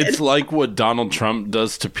absolutely did. It's like what Donald Trump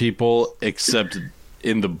does to people, except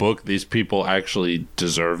in the book, these people actually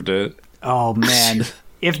deserved it. Oh, man.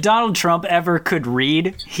 If Donald Trump ever could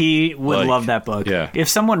read, he would love that book. Yeah. If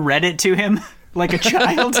someone read it to him like a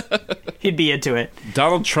child, he'd be into it.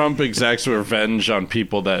 Donald Trump exacts revenge on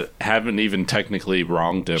people that haven't even technically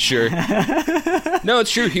wronged him. Sure. No,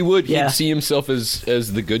 it's true. He would. Yeah. He'd see himself as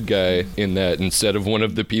the good guy in that instead of one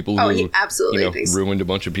of the people who he absolutely ruined a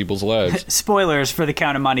bunch of people's lives. Spoilers for the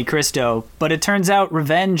Count of Monte Cristo, but it turns out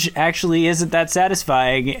revenge actually isn't that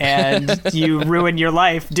satisfying, and you ruin your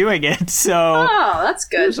life doing it. So, that's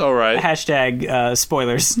good. It's all right. hashtag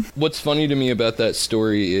spoilers. What's funny to me about that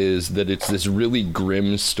story is that it's this really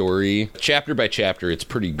grim story. Chapter by chapter, it's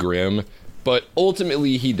pretty grim, but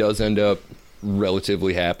ultimately he does end up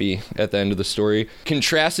relatively happy at the end of the story.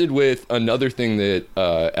 Contrasted with another thing that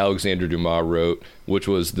Alexander Dumas wrote, which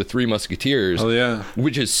was The Three Musketeers. Oh, yeah.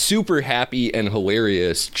 Which is super happy and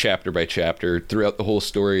hilarious chapter by chapter throughout the whole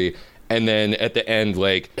story. And then at the end,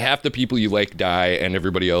 like, half the people you like die and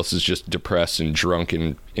everybody else is just depressed and drunk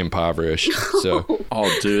and impoverished. So,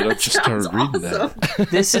 Oh, dude, I just started reading that.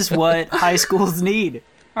 This is what high schools need.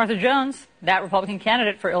 Arthur Jones, that Republican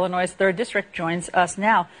candidate for Illinois' 3rd District, joins us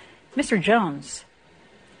now. Mr. Jones,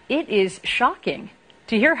 it is shocking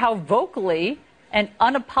to hear how vocally and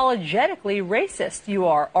unapologetically racist you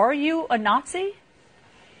are. Are you a Nazi?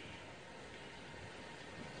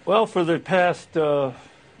 Well, for the past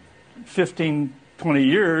 15, 20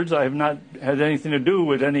 years, I have not had anything to do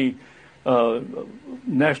with any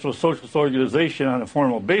National Socialist organization on a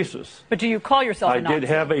formal basis. But do you call yourself a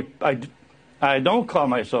Nazi? I don't call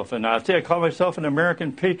myself a Nazi. I call myself an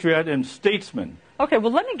American patriot and statesman. Okay,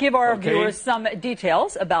 well, let me give our viewers some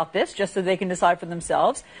details about this, just so they can decide for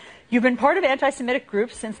themselves. You've been part of anti-Semitic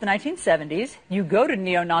groups since the 1970s. You go to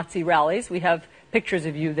neo-Nazi rallies. We have pictures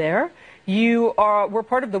of you there. You were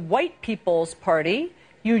part of the White People's Party.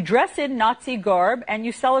 You dress in Nazi garb, and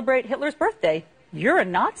you celebrate Hitler's birthday. You're a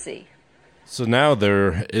Nazi. So now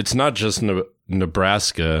it's not just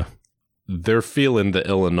Nebraska. They're feeling the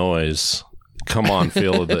Illinois. Come on,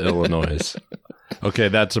 feel the Illinois. Okay,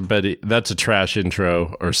 that's a trash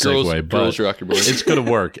intro or segue, girls rock your board. It's going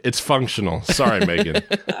to work. It's functional. Sorry, Megan.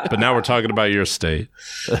 But now we're talking about your state.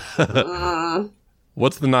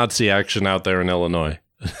 What's the Nazi action out there in Illinois?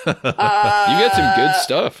 You got some good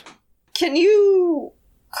stuff. Can you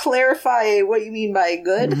clarify what you mean by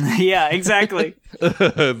good? Yeah, exactly.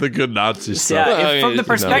 The good Nazi stuff. Yeah, from the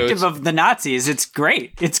perspective of the Nazis, it's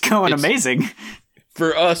great. It's going amazing.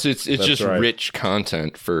 For us, it's just right. Rich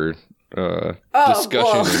content for discussion.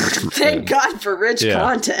 Well, thank God for rich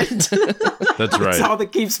content. That's right. That's all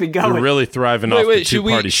that keeps me going. You're really thriving off the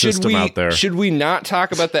two-party system out there. Should we not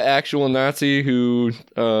talk about the actual Nazi who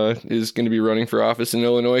is going to be running for office in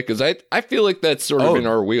Illinois? Because I feel like that's sort of in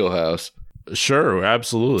our wheelhouse. Sure,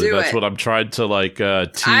 absolutely. That's what I'm trying to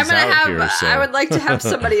tease out here. So. I would like to have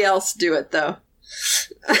somebody else do it, though.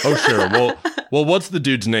 Oh, sure. Well, what's the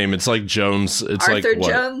dude's name? It's like Jones. It's Arthur like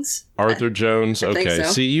what? Jones. Arthur Jones. I think Okay.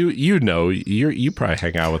 so. See, you know, you probably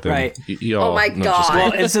hang out with him, right? Oh my God!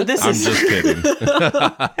 Well, and so this I'm just kidding.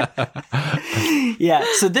 Yeah.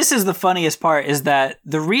 So this is the funniest part: is that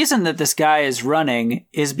the reason that this guy is running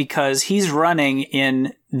is because he's running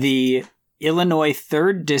in the Illinois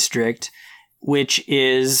 3rd District, which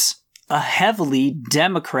is a heavily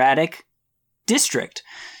Democratic district.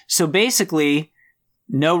 So basically,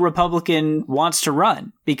 no Republican wants to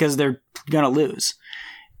run because they're going to lose.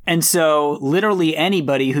 And so literally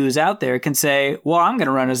anybody who's out there can say, well, I'm going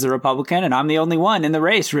to run as the Republican, and I'm the only one in the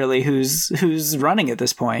race, really, who's running at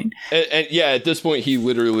this point. And yeah, at this point, he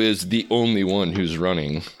literally is the only one who's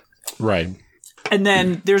running. Right. And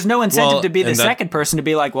then there's no incentive to be the second person to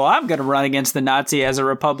be like, well, I'm going to run against the Nazi as a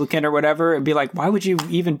Republican or whatever. And be like, why would you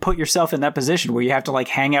even put yourself in that position where you have to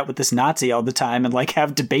hang out with this Nazi all the time and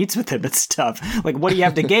have debates with him and stuff? What do you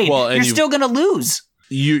have to gain? You're still going to lose.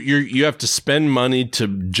 You have to spend money to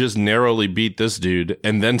just narrowly beat this dude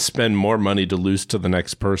and then spend more money to lose to the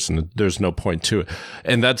next person. There's no point to it.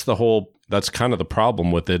 And that's kind of the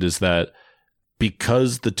problem with it, is that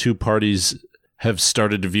because the two parties have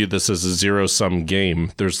started to view this as a zero-sum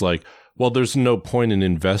game, there's there's no point in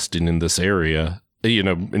investing in this area,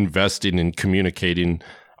 investing in communicating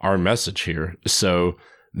our message here. So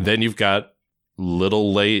then you've got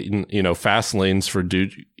little lane, fast lanes for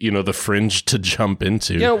the fringe to jump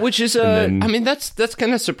into. Yeah, which is that's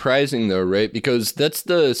kind of surprising though, right? Because that's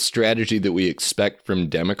the strategy that we expect from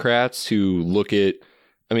Democrats who look at,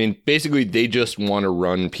 basically they just want to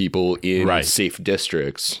run people in safe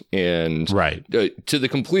districts and to the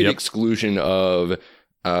complete exclusion of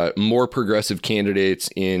more progressive candidates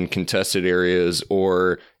in contested areas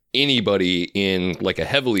or anybody in a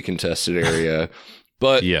heavily contested area.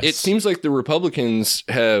 But it seems like the Republicans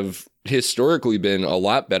have historically been a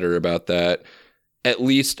lot better about that, at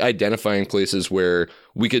least identifying places where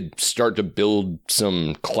we could start to build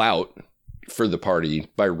some clout for the party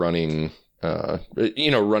by running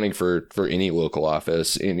running for any local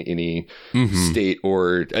office in any state,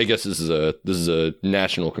 or I guess this is a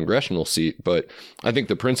national congressional seat, but I think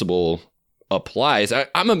the principle applies.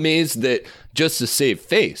 I'm amazed that just to save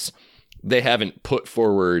face, they haven't put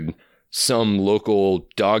forward some local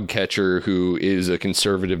dog catcher who is a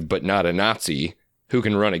conservative but not a Nazi who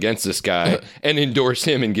can run against this guy and endorse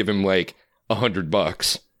him and give him like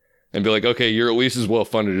 $100 and be like, okay, you're at least as well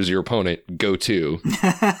funded as your opponent. Go to.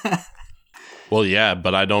 Well, yeah,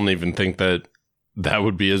 but I don't even think that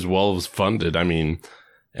would be as well as funded. I mean,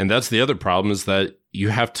 and that's the other problem, is that you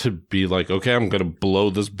have to be like, okay, I'm going to blow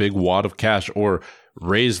this big wad of cash or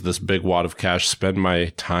raise this big wad of cash, spend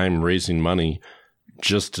my time raising money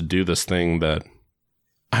just to do this thing that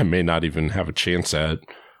I may not even have a chance at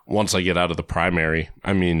once I get out of the primary.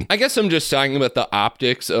 I mean, I guess I'm just talking about the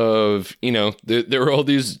optics of, there were all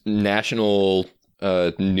these national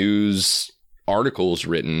news articles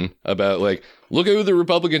written about like, look at who the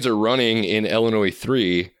Republicans are running in Illinois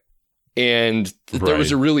 3. And there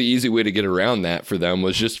was a really easy way to get around that for them,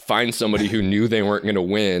 was just find somebody who knew they weren't going to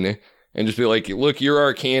win and just be like, look, you're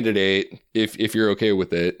our candidate. If you're okay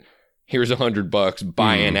with it, here's $100,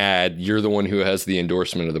 buy an ad. You're the one who has the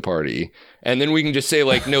endorsement of the party. And then we can just say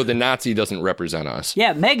like, no, the Nazi doesn't represent us.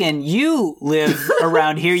 Yeah, Megan, you live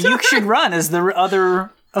around here. You should run as the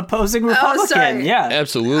other opposing Republican. Sorry. Yeah,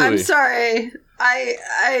 absolutely. I'm sorry.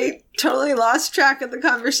 I totally lost track of the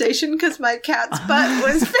conversation because my cat's butt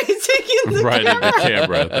was facing in the right camera. in the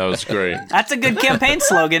camera. That was great. That's a good campaign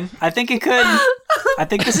slogan. I think it could. I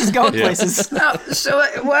think this is going places. So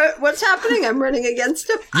what's happening? I'm running against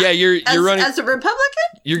him. Yeah, you're running as a Republican.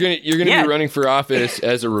 You're gonna be running for office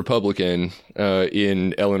as a Republican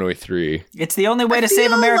in Illinois 3. It's the only way to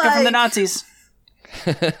save America from the Nazis.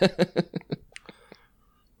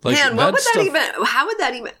 Like, man, what would that even? How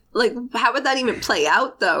would that even play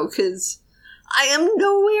out though? Because I am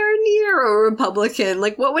nowhere near a Republican.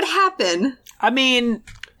 Like, what would happen? I mean,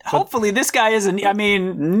 hopefully this guy isn't. I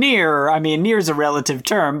mean, near. I mean, near is a relative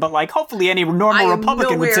term, but like, hopefully any normal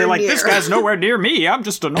Republican would say, like, this guy's nowhere near me. I'm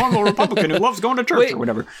just a normal Republican who loves going to church or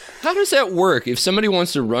whatever. How does that work? If somebody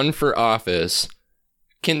wants to run for office,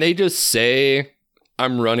 can they just say,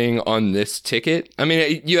 I'm running on this ticket? I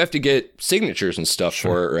mean, you have to get signatures and stuff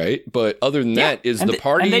for it, right? But other than that, is the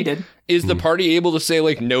party able to say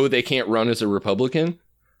like, no, they can't run as a Republican?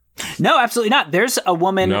 No, absolutely not. There's a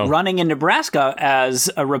woman running in Nebraska as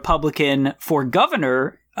a Republican for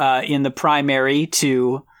governor in the primary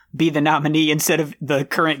to be the nominee instead of the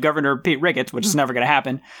current governor, Pete Ricketts, which is never going to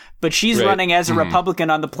happen. But she's running as a Republican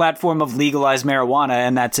on the platform of legalize marijuana,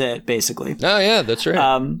 and that's it, basically. Oh, yeah, that's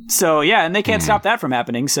right. So, yeah, and they can't stop that from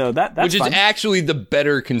happening, so that's Which fun. is actually the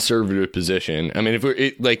better conservative position. I mean, if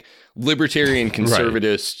we're like libertarian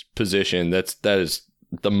conservatist position, that is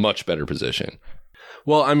the much better position.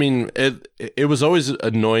 Well, I mean, it was always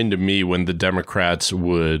annoying to me when the Democrats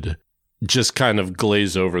would just kind of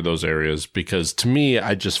glaze over those areas, because to me,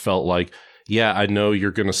 I just felt like, yeah, I know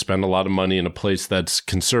you're going to spend a lot of money in a place that's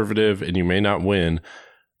conservative and you may not win,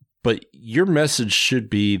 but your message should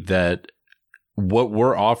be that what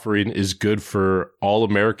we're offering is good for all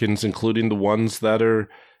Americans, including the ones that are,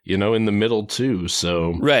 in the middle too.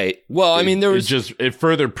 So, right. Well, I mean, it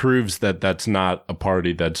further proves that that's not a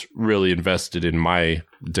party that's really invested in my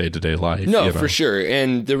day-to-day life. No, for sure.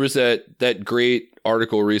 And there was that great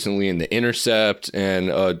article recently in The Intercept, and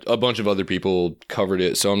a bunch of other people covered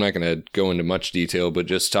it, so I'm not going to go into much detail, but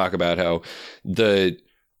just talk about how the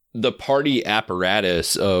party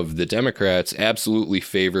apparatus of the Democrats absolutely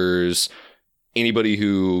favors anybody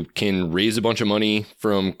who can raise a bunch of money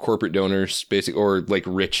from corporate donors, basically, or like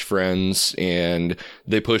rich friends, and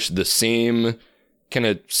they push the same kind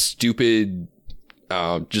of stupid,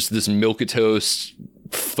 just this milquetoast,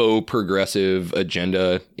 faux progressive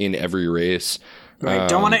agenda in every race. Right.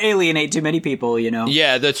 Don't want to alienate too many people,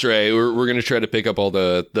 Yeah, that's right. We're going to try to pick up all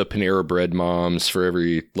the Panera Bread moms for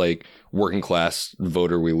every like working class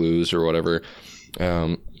voter we lose or whatever.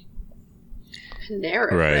 Panera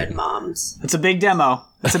Bread moms. It's a big demo.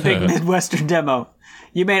 It's a big Midwestern demo.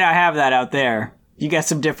 You may not have that out there. You got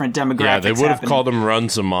some different demographics. Yeah, they would have called them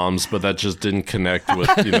Runza moms, but that just didn't connect with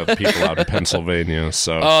the people out in Pennsylvania.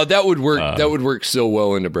 So that would work. That would work so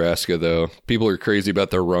well in Nebraska, though. People are crazy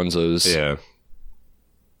about their Runzas. Yeah.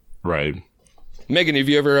 Right. Megan, have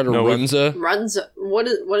you ever had a Runza? Runza. What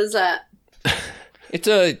is that? It's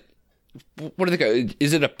what do they call it?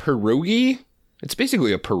 Is it a pierogi? It's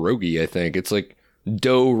basically a pierogi, I think. It's like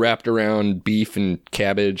dough wrapped around beef and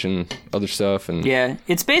cabbage and other stuff. And yeah,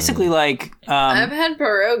 it's basically like I've had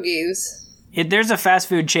pierogies. There's a fast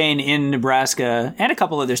food chain in Nebraska and a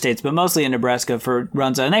couple other states, but mostly in Nebraska for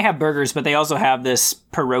Runza, and they have burgers, but they also have this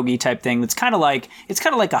pierogi type thing that's kind of like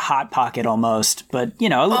a Hot Pocket almost, but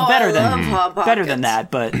a little better than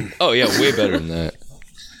that. But oh yeah, way better than that.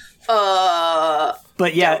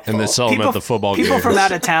 But yeah, and they sell them at the football people games. from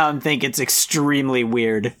out of town think it's extremely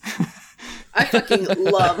weird. I fucking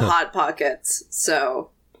love Hot Pockets, so.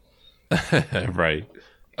 Right.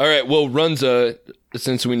 All right, well, Runza,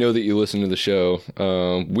 since we know that you listen to the show,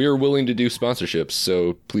 we're willing to do sponsorships,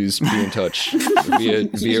 so please be in touch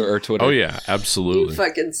via our Twitter. Oh, yeah, absolutely. You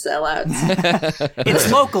fucking sellouts.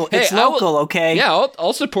 It's local. It's local, okay? Yeah,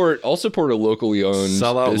 I'll support a locally owned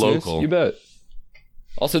sellout business. Local. You bet.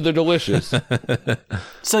 Also, they're delicious.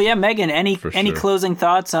 So, yeah, Megan, any closing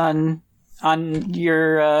thoughts on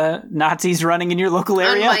your Nazis running in your local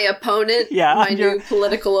area? On my opponent? Yeah. My new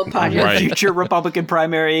political opponent. On your future Republican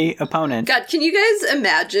primary opponent. God, can you guys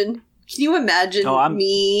imagine? Can you imagine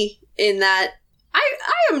me in that? I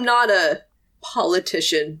am not a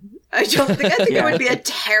politician. I think I would be a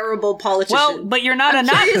terrible politician. Well, but you're not a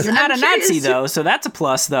Nazi, though, so that's a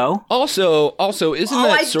plus, though. Also, isn't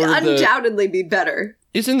that sort of undoubtedly be better.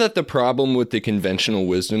 Isn't that the problem with the conventional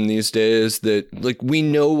wisdom these days? That, like, we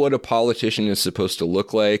know what a politician is supposed to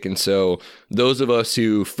look like. And so those of us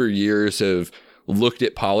who for years have looked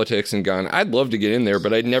at politics and gone, I'd love to get in there,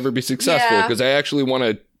 but I'd never be successful because I actually want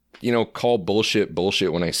to, call bullshit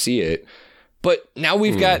when I see it. But now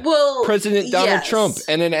we've got President Donald Trump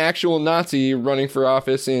and an actual Nazi running for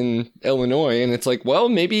office in Illinois. And it's like, well,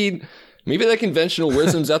 maybe that conventional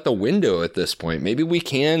wisdom's out the window at this point. Maybe we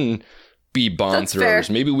can be bomb throwers.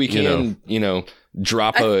 Maybe we can,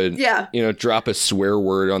 drop a swear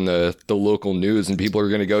word on the local news and people are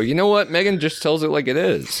going to go, you know what? Megan just tells it like it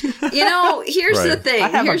is. Here's the thing.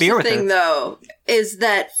 Here's the thing, though, is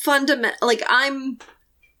that I'm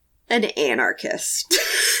an anarchist.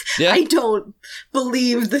 Yeah. I don't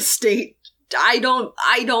believe the state. I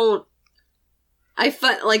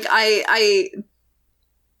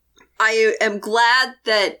am glad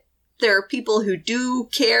that there are people who do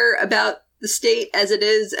care about the state as it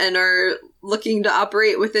is and are looking to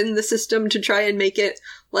operate within the system to try and make it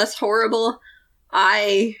less horrible.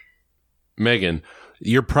 Megan,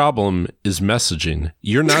 your problem is messaging.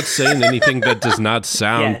 You're not saying anything that does not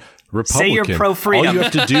sound Republican. Say you're pro-freedom. All you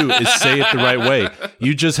have to do is say it the right way.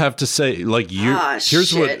 You just have to say,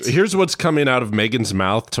 here's what's coming out of Megan's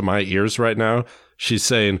mouth to my ears right now. She's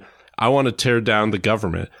saying, I want to tear down the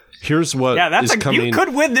government. Here's what is coming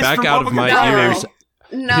back out of my ears.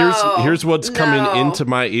 No. Here's what's coming into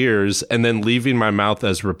my ears and then leaving my mouth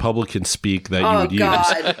as Republican speak that you would use.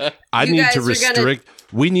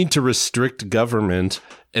 We need to restrict government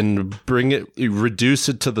and reduce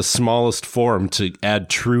it to the smallest form to add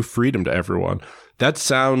true freedom to everyone. That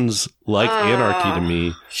sounds like anarchy to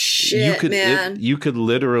me. Shit, man. You could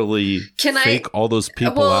literally fake all those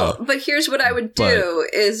people out. But here's what I would do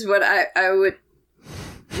is what I would...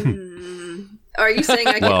 Are you saying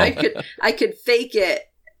I could fake it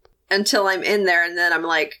until I'm in there and then I'm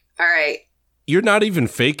like, all right. You're not even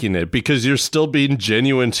faking it because you're still being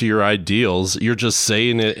genuine to your ideals. You're just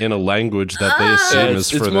saying it in a language that they assume is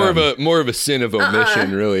for them. It's more of a sin of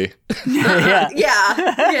omission, really.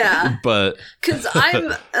 Yeah. But because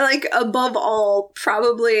I'm above all,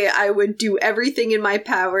 probably I would do everything in my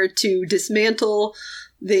power to dismantle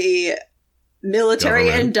the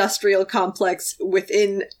military-industrial complex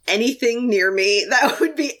within anything near me. That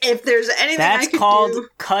would be, if there's anything that's I could called do.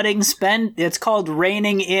 Cutting spend. It's called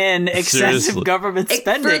reining in excessive government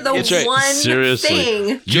spending. For the one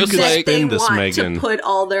thing just that they want Megan. to put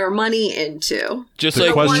all their money into. Just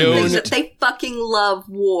the one thing that they fucking love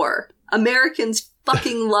war. Americans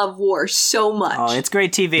fucking love war so much. Oh, it's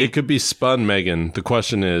great TV. It could be spun, Megan. The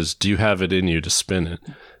question is, do you have it in you to spin it?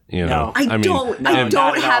 No. I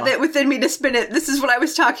don't have it within me to spin it. This is what I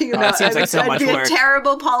was talking about. I'd be a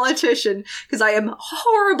terrible politician because I am a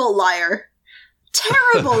horrible liar.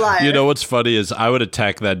 Terrible liar. You know what's funny is I would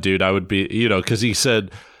attack that dude. I would be, because he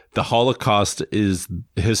said the Holocaust is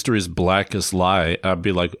history's blackest lie. I'd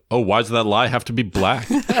be like, oh, why does that lie have to be black?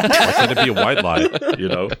 Why can't it be a white lie?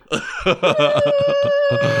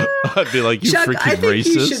 I'd be like, you Chuck, freaking I think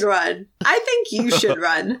racist. You should run. I think you should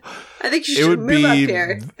run. I think you should move up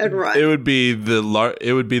here and run. It would be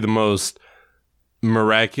the most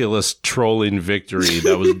miraculous trolling victory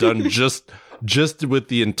that was done just with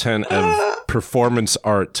the intent of performance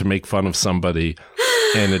art to make fun of somebody,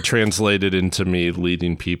 and it translated into me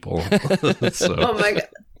leading people. Oh my god.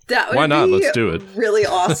 That would Why not? be Let's do it. really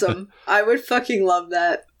awesome. I would fucking love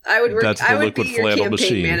that. I would work. That's the I would liquid be your flannel campaign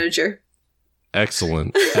machine. manager.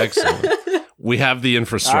 Excellent. We have the All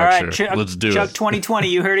infrastructure. right, Chuck, Let's do Chuck it. 2020,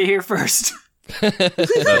 you heard it here first.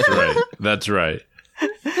 That's right.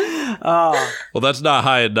 Oh, Well, that's not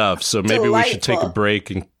high enough, so maybe we should take a Delightful. break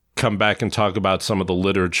and come back and talk about some of the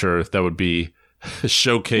literature that would be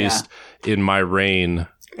showcased in my reign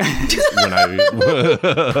when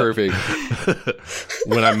I Perfect.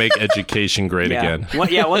 when I make education great yeah. again.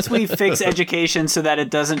 Once we fix education so that it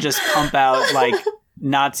doesn't just pump out like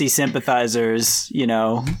Nazi sympathizers,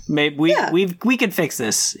 maybe we can fix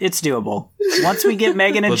this. It's doable. Once we get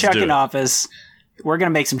Megan and Let's Chuck do in it. office, we're gonna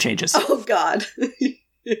make some changes. Oh God.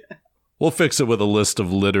 We'll fix it with a list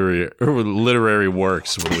of literary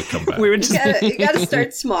works when we come back. We would just You gotta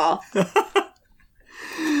start small.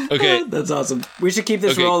 Okay. That's awesome. We should keep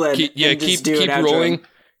this Okay, rolling. keep an outro. rolling.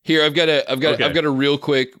 Here, I've got Okay. a real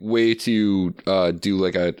quick way to do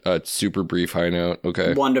like a super brief high note.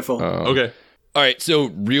 Okay. Wonderful. Okay. All right. So,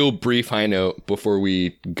 real brief high note before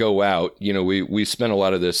we go out. We spent a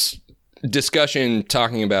lot of this discussion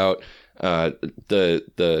talking about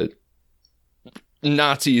the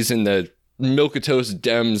Nazis and the milquetoast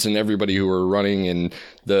Dems and everybody who were running and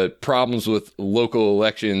the problems with local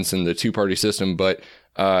elections and the two-party system. But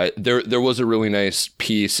there was a really nice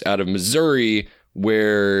piece out of Missouri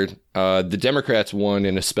where the Democrats won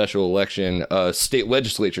in a special election a state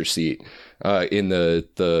legislature seat in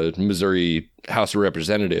the Missouri House of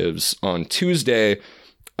Representatives on Tuesday.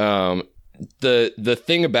 The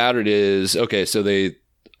thing about it is, okay, so they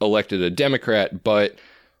elected a Democrat, but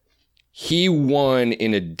he won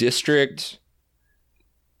in a district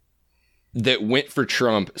that went for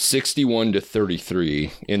Trump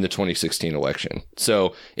 61-33 in the 2016 election.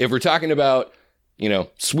 So if we're talking about,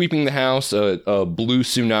 sweeping the House, a blue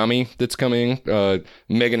tsunami that's coming,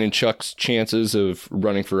 Megan and Chuck's chances of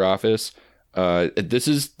running for office, this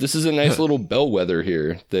is a nice little bellwether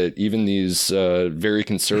here that even these very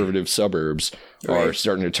conservative suburbs are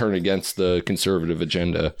starting to turn against the conservative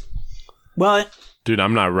agenda. Well, Dude,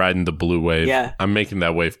 I'm not riding the blue wave. Yeah. I'm making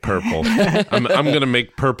that wave purple. I'm going to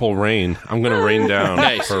make purple rain. I'm going to rain down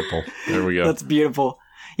purple. There we go. that's beautiful.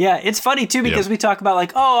 Yeah, it's funny too because we talk about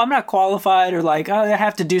like, oh, I'm not qualified or like, oh, I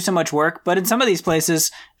have to do so much work. But in some of these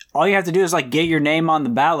places, all you have to do is like get your name on the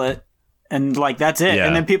ballot, and like that's it. Yeah.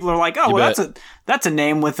 And then people are like, oh, well, that's a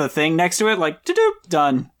name with a thing next to it, like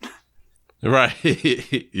done. Right.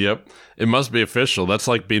 Yep. It must be official. That's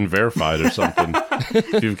like being verified or something.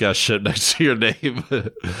 If you've got shit next to your name.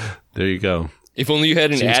 There you go. If only you had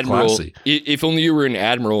an Seems admiral. classy. If only you were an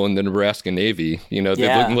admiral in the Nebraska Navy. They're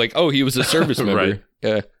looking like, oh, he was a service member. Right.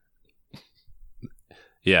 Yeah.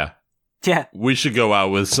 Yeah. Yeah. We should go out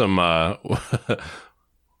with some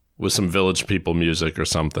Village People music or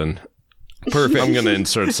something. Perfect. I'm going to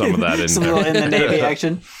insert some of that in Some there. little in the Navy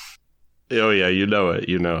action. Oh, yeah. You know it.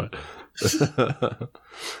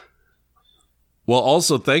 Well,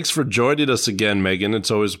 also, thanks for joining us again, Megan. It's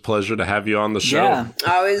always a pleasure to have you on the show. Yeah.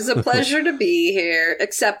 Always a pleasure to be here,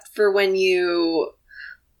 except for when you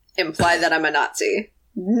imply that I'm a Nazi.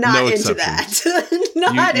 Not No into exception. that.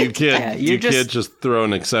 Not You into can't. Yeah, you can't just throw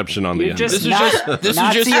an exception on the You're end. just This is not- just this is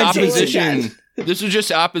Nazi just opposition. again. This is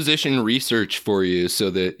just opposition research for you, so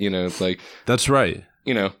that That's right.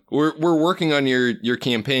 we're working on your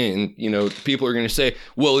campaign. People are going to say,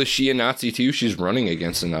 "Well, is she a Nazi too? She's running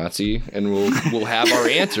against a Nazi," and we'll have our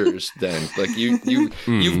answers then. Like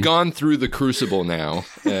you've gone through the crucible now,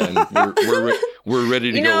 and we're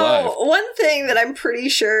ready to go live. One thing that I'm pretty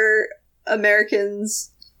sure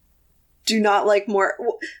Americans do not like more.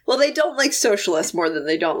 Well, they don't like socialists more than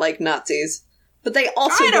they don't like Nazis. But they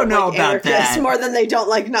also I don't know like about anarchists that. more than they don't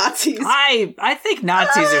like Nazis. I think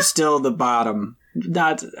Nazis are still the bottom.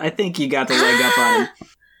 I think you got the leg up on them.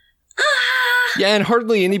 Yeah, and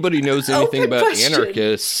hardly anybody knows anything Open about question.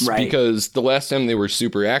 anarchists Right. because the last time they were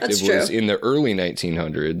super active That's was true. in the early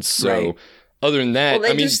 1900s. So Right. other than that, Well, they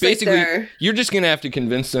I mean, just think basically, they're- you're just going to have to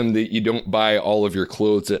convince them that you don't buy all of your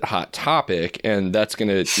clothes at Hot Topic, and that's going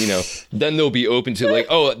to, then they'll be open to like,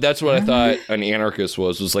 oh, that's what I thought an anarchist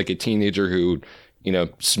was like a teenager who,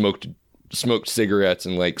 smoked cigarettes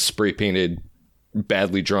and like spray painted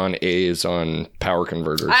badly drawn A's on power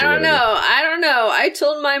converters. I or don't whatever. know. I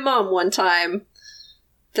told my mom one time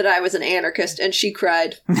that I was an anarchist, and she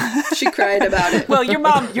cried. She cried about it. Well, your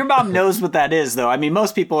mom knows what that is, though. I mean,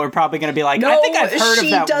 most people are probably going to be like, No, I think I've heard of she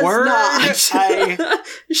that does word. not.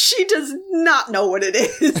 She does not know what it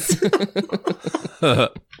is.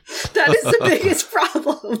 That is the biggest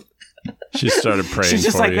problem. She started praying. She's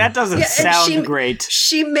just for like, you. that doesn't sound great.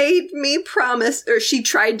 She made me promise, or she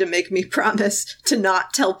tried to make me promise to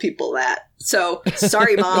not tell people that. So,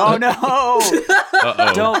 sorry, Mom. Oh, no.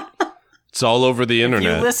 Uh-oh. Don't. It's all over the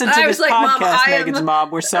internet. You listen to this podcast, Megan's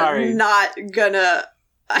mom. We're sorry. I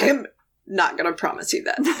am not gonna promise you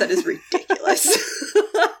that. That is ridiculous.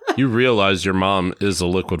 You realize your mom is a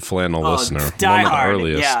Liquid Flannel listener. Die one of the hard.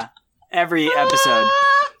 earliest. Yeah. Every episode.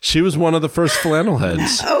 She was one of the first flannel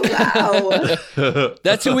heads. Oh wow.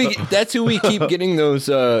 That's who we keep getting those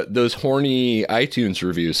horny iTunes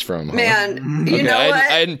reviews from. Huh? Man, you know what?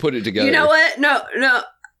 I hadn't put it together. You know what? No.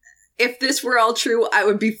 If this were all true, I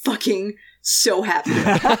would be fucking so happy. Oh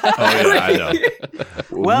yeah, I know.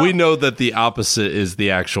 Well, we know that the opposite is the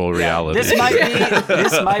actual reality. This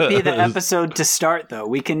might be the episode to start, though.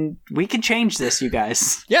 We can change this, you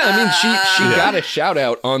guys. Yeah, I mean, she got a shout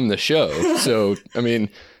out on the show, so I mean,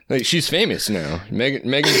 like, she's famous now. Megan's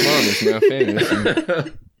mom is now famous.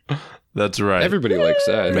 That's right. Everybody likes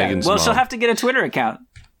that. Megan's well, mom. she'll have to get a Twitter account.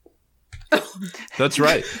 That's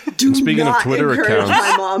right. Do speaking not of Twitter encourage accounts,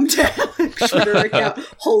 my mom to have a Twitter account.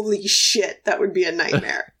 Holy shit, that would be a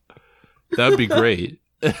nightmare. that'd be great.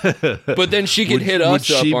 But then she could hit us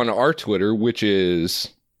up on our Twitter, which is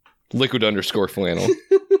liquid_flannel.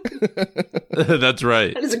 That's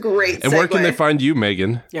right. That is a great segue. And where can they find you,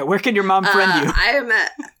 Megan? Yeah, where can your mom friend you? I am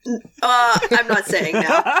at... I'm not saying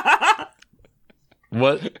now.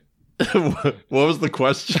 What? What was the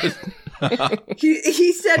question?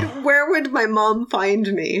 He said, where would my mom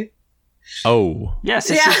find me? Oh. Yeah,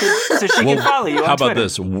 so she can follow you on How about Twitter.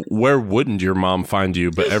 this? Where wouldn't your mom find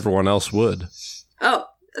you, but everyone else would? Oh,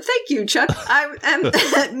 thank you, Chuck. I am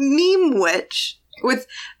Meme Witch with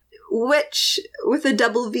a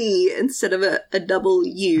double V instead of a double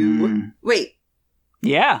U. Wait.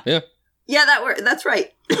 Yeah. Yeah. Yeah, that's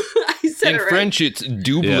right. I said In it right. French, it's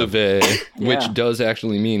double V, which does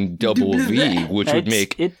actually mean double V, which would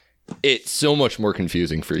make it so much more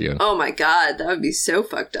confusing for you. Oh my god, that would be so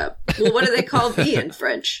fucked up. Well, what do they call V in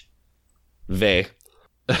French? V.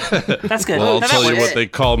 That's good. Well, I'll tell you what they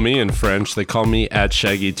call me in French. They call me at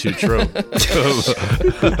Shaggy Tutro.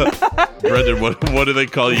 Brendan, what do they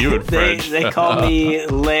call you in French? They call me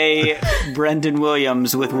Lay Brendan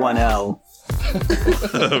Williams with one L.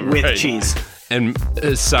 With cheese. And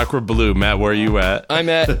Sacre Bleu, Matt, where are you at? I'm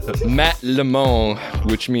at Matt Le Mans,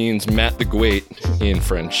 which means Matt the Great in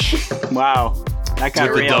French. Wow. That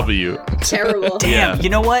got with real. the W. Terrible. Damn, you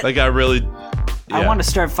know what? That got really... I want to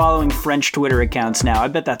start following French Twitter accounts now. I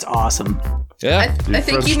bet that's awesome. Yeah. I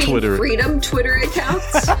think you mean Twitter. freedom Twitter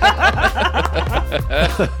accounts.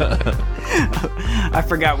 I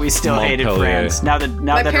forgot we still hated France. Now that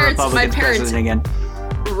the Republican's president again.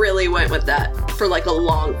 Really went with that for like a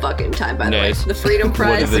long fucking time, by the way. The Freedom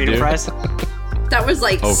Prize. Freedom Prize? That was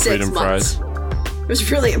like 6 Freedom months. Prize. It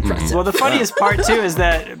was really impressive. Well, the funniest part too is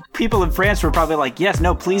that people in France were probably like, "Yes,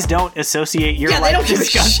 no, please don't associate your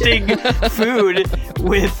disgusting food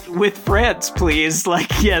with France, please. Like,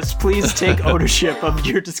 yes, please take ownership of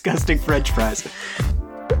your disgusting French fries."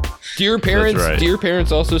 Do your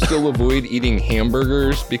parents also still avoid eating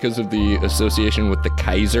hamburgers because of the association with the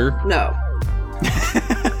Kaiser? No.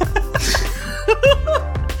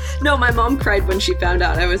 No, my mom cried when she found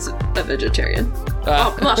out I was a vegetarian.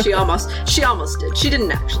 Well, she almost did. She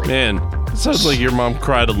didn't actually. Man, it sounds like your mom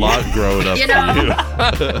cried a lot growing up You know, for you.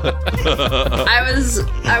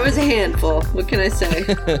 I was a handful. What can I say?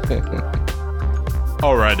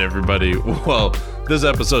 All right, everybody. Well, this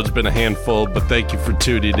episode's been a handful, but thank you for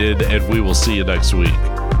tuning in, and we will see you next week.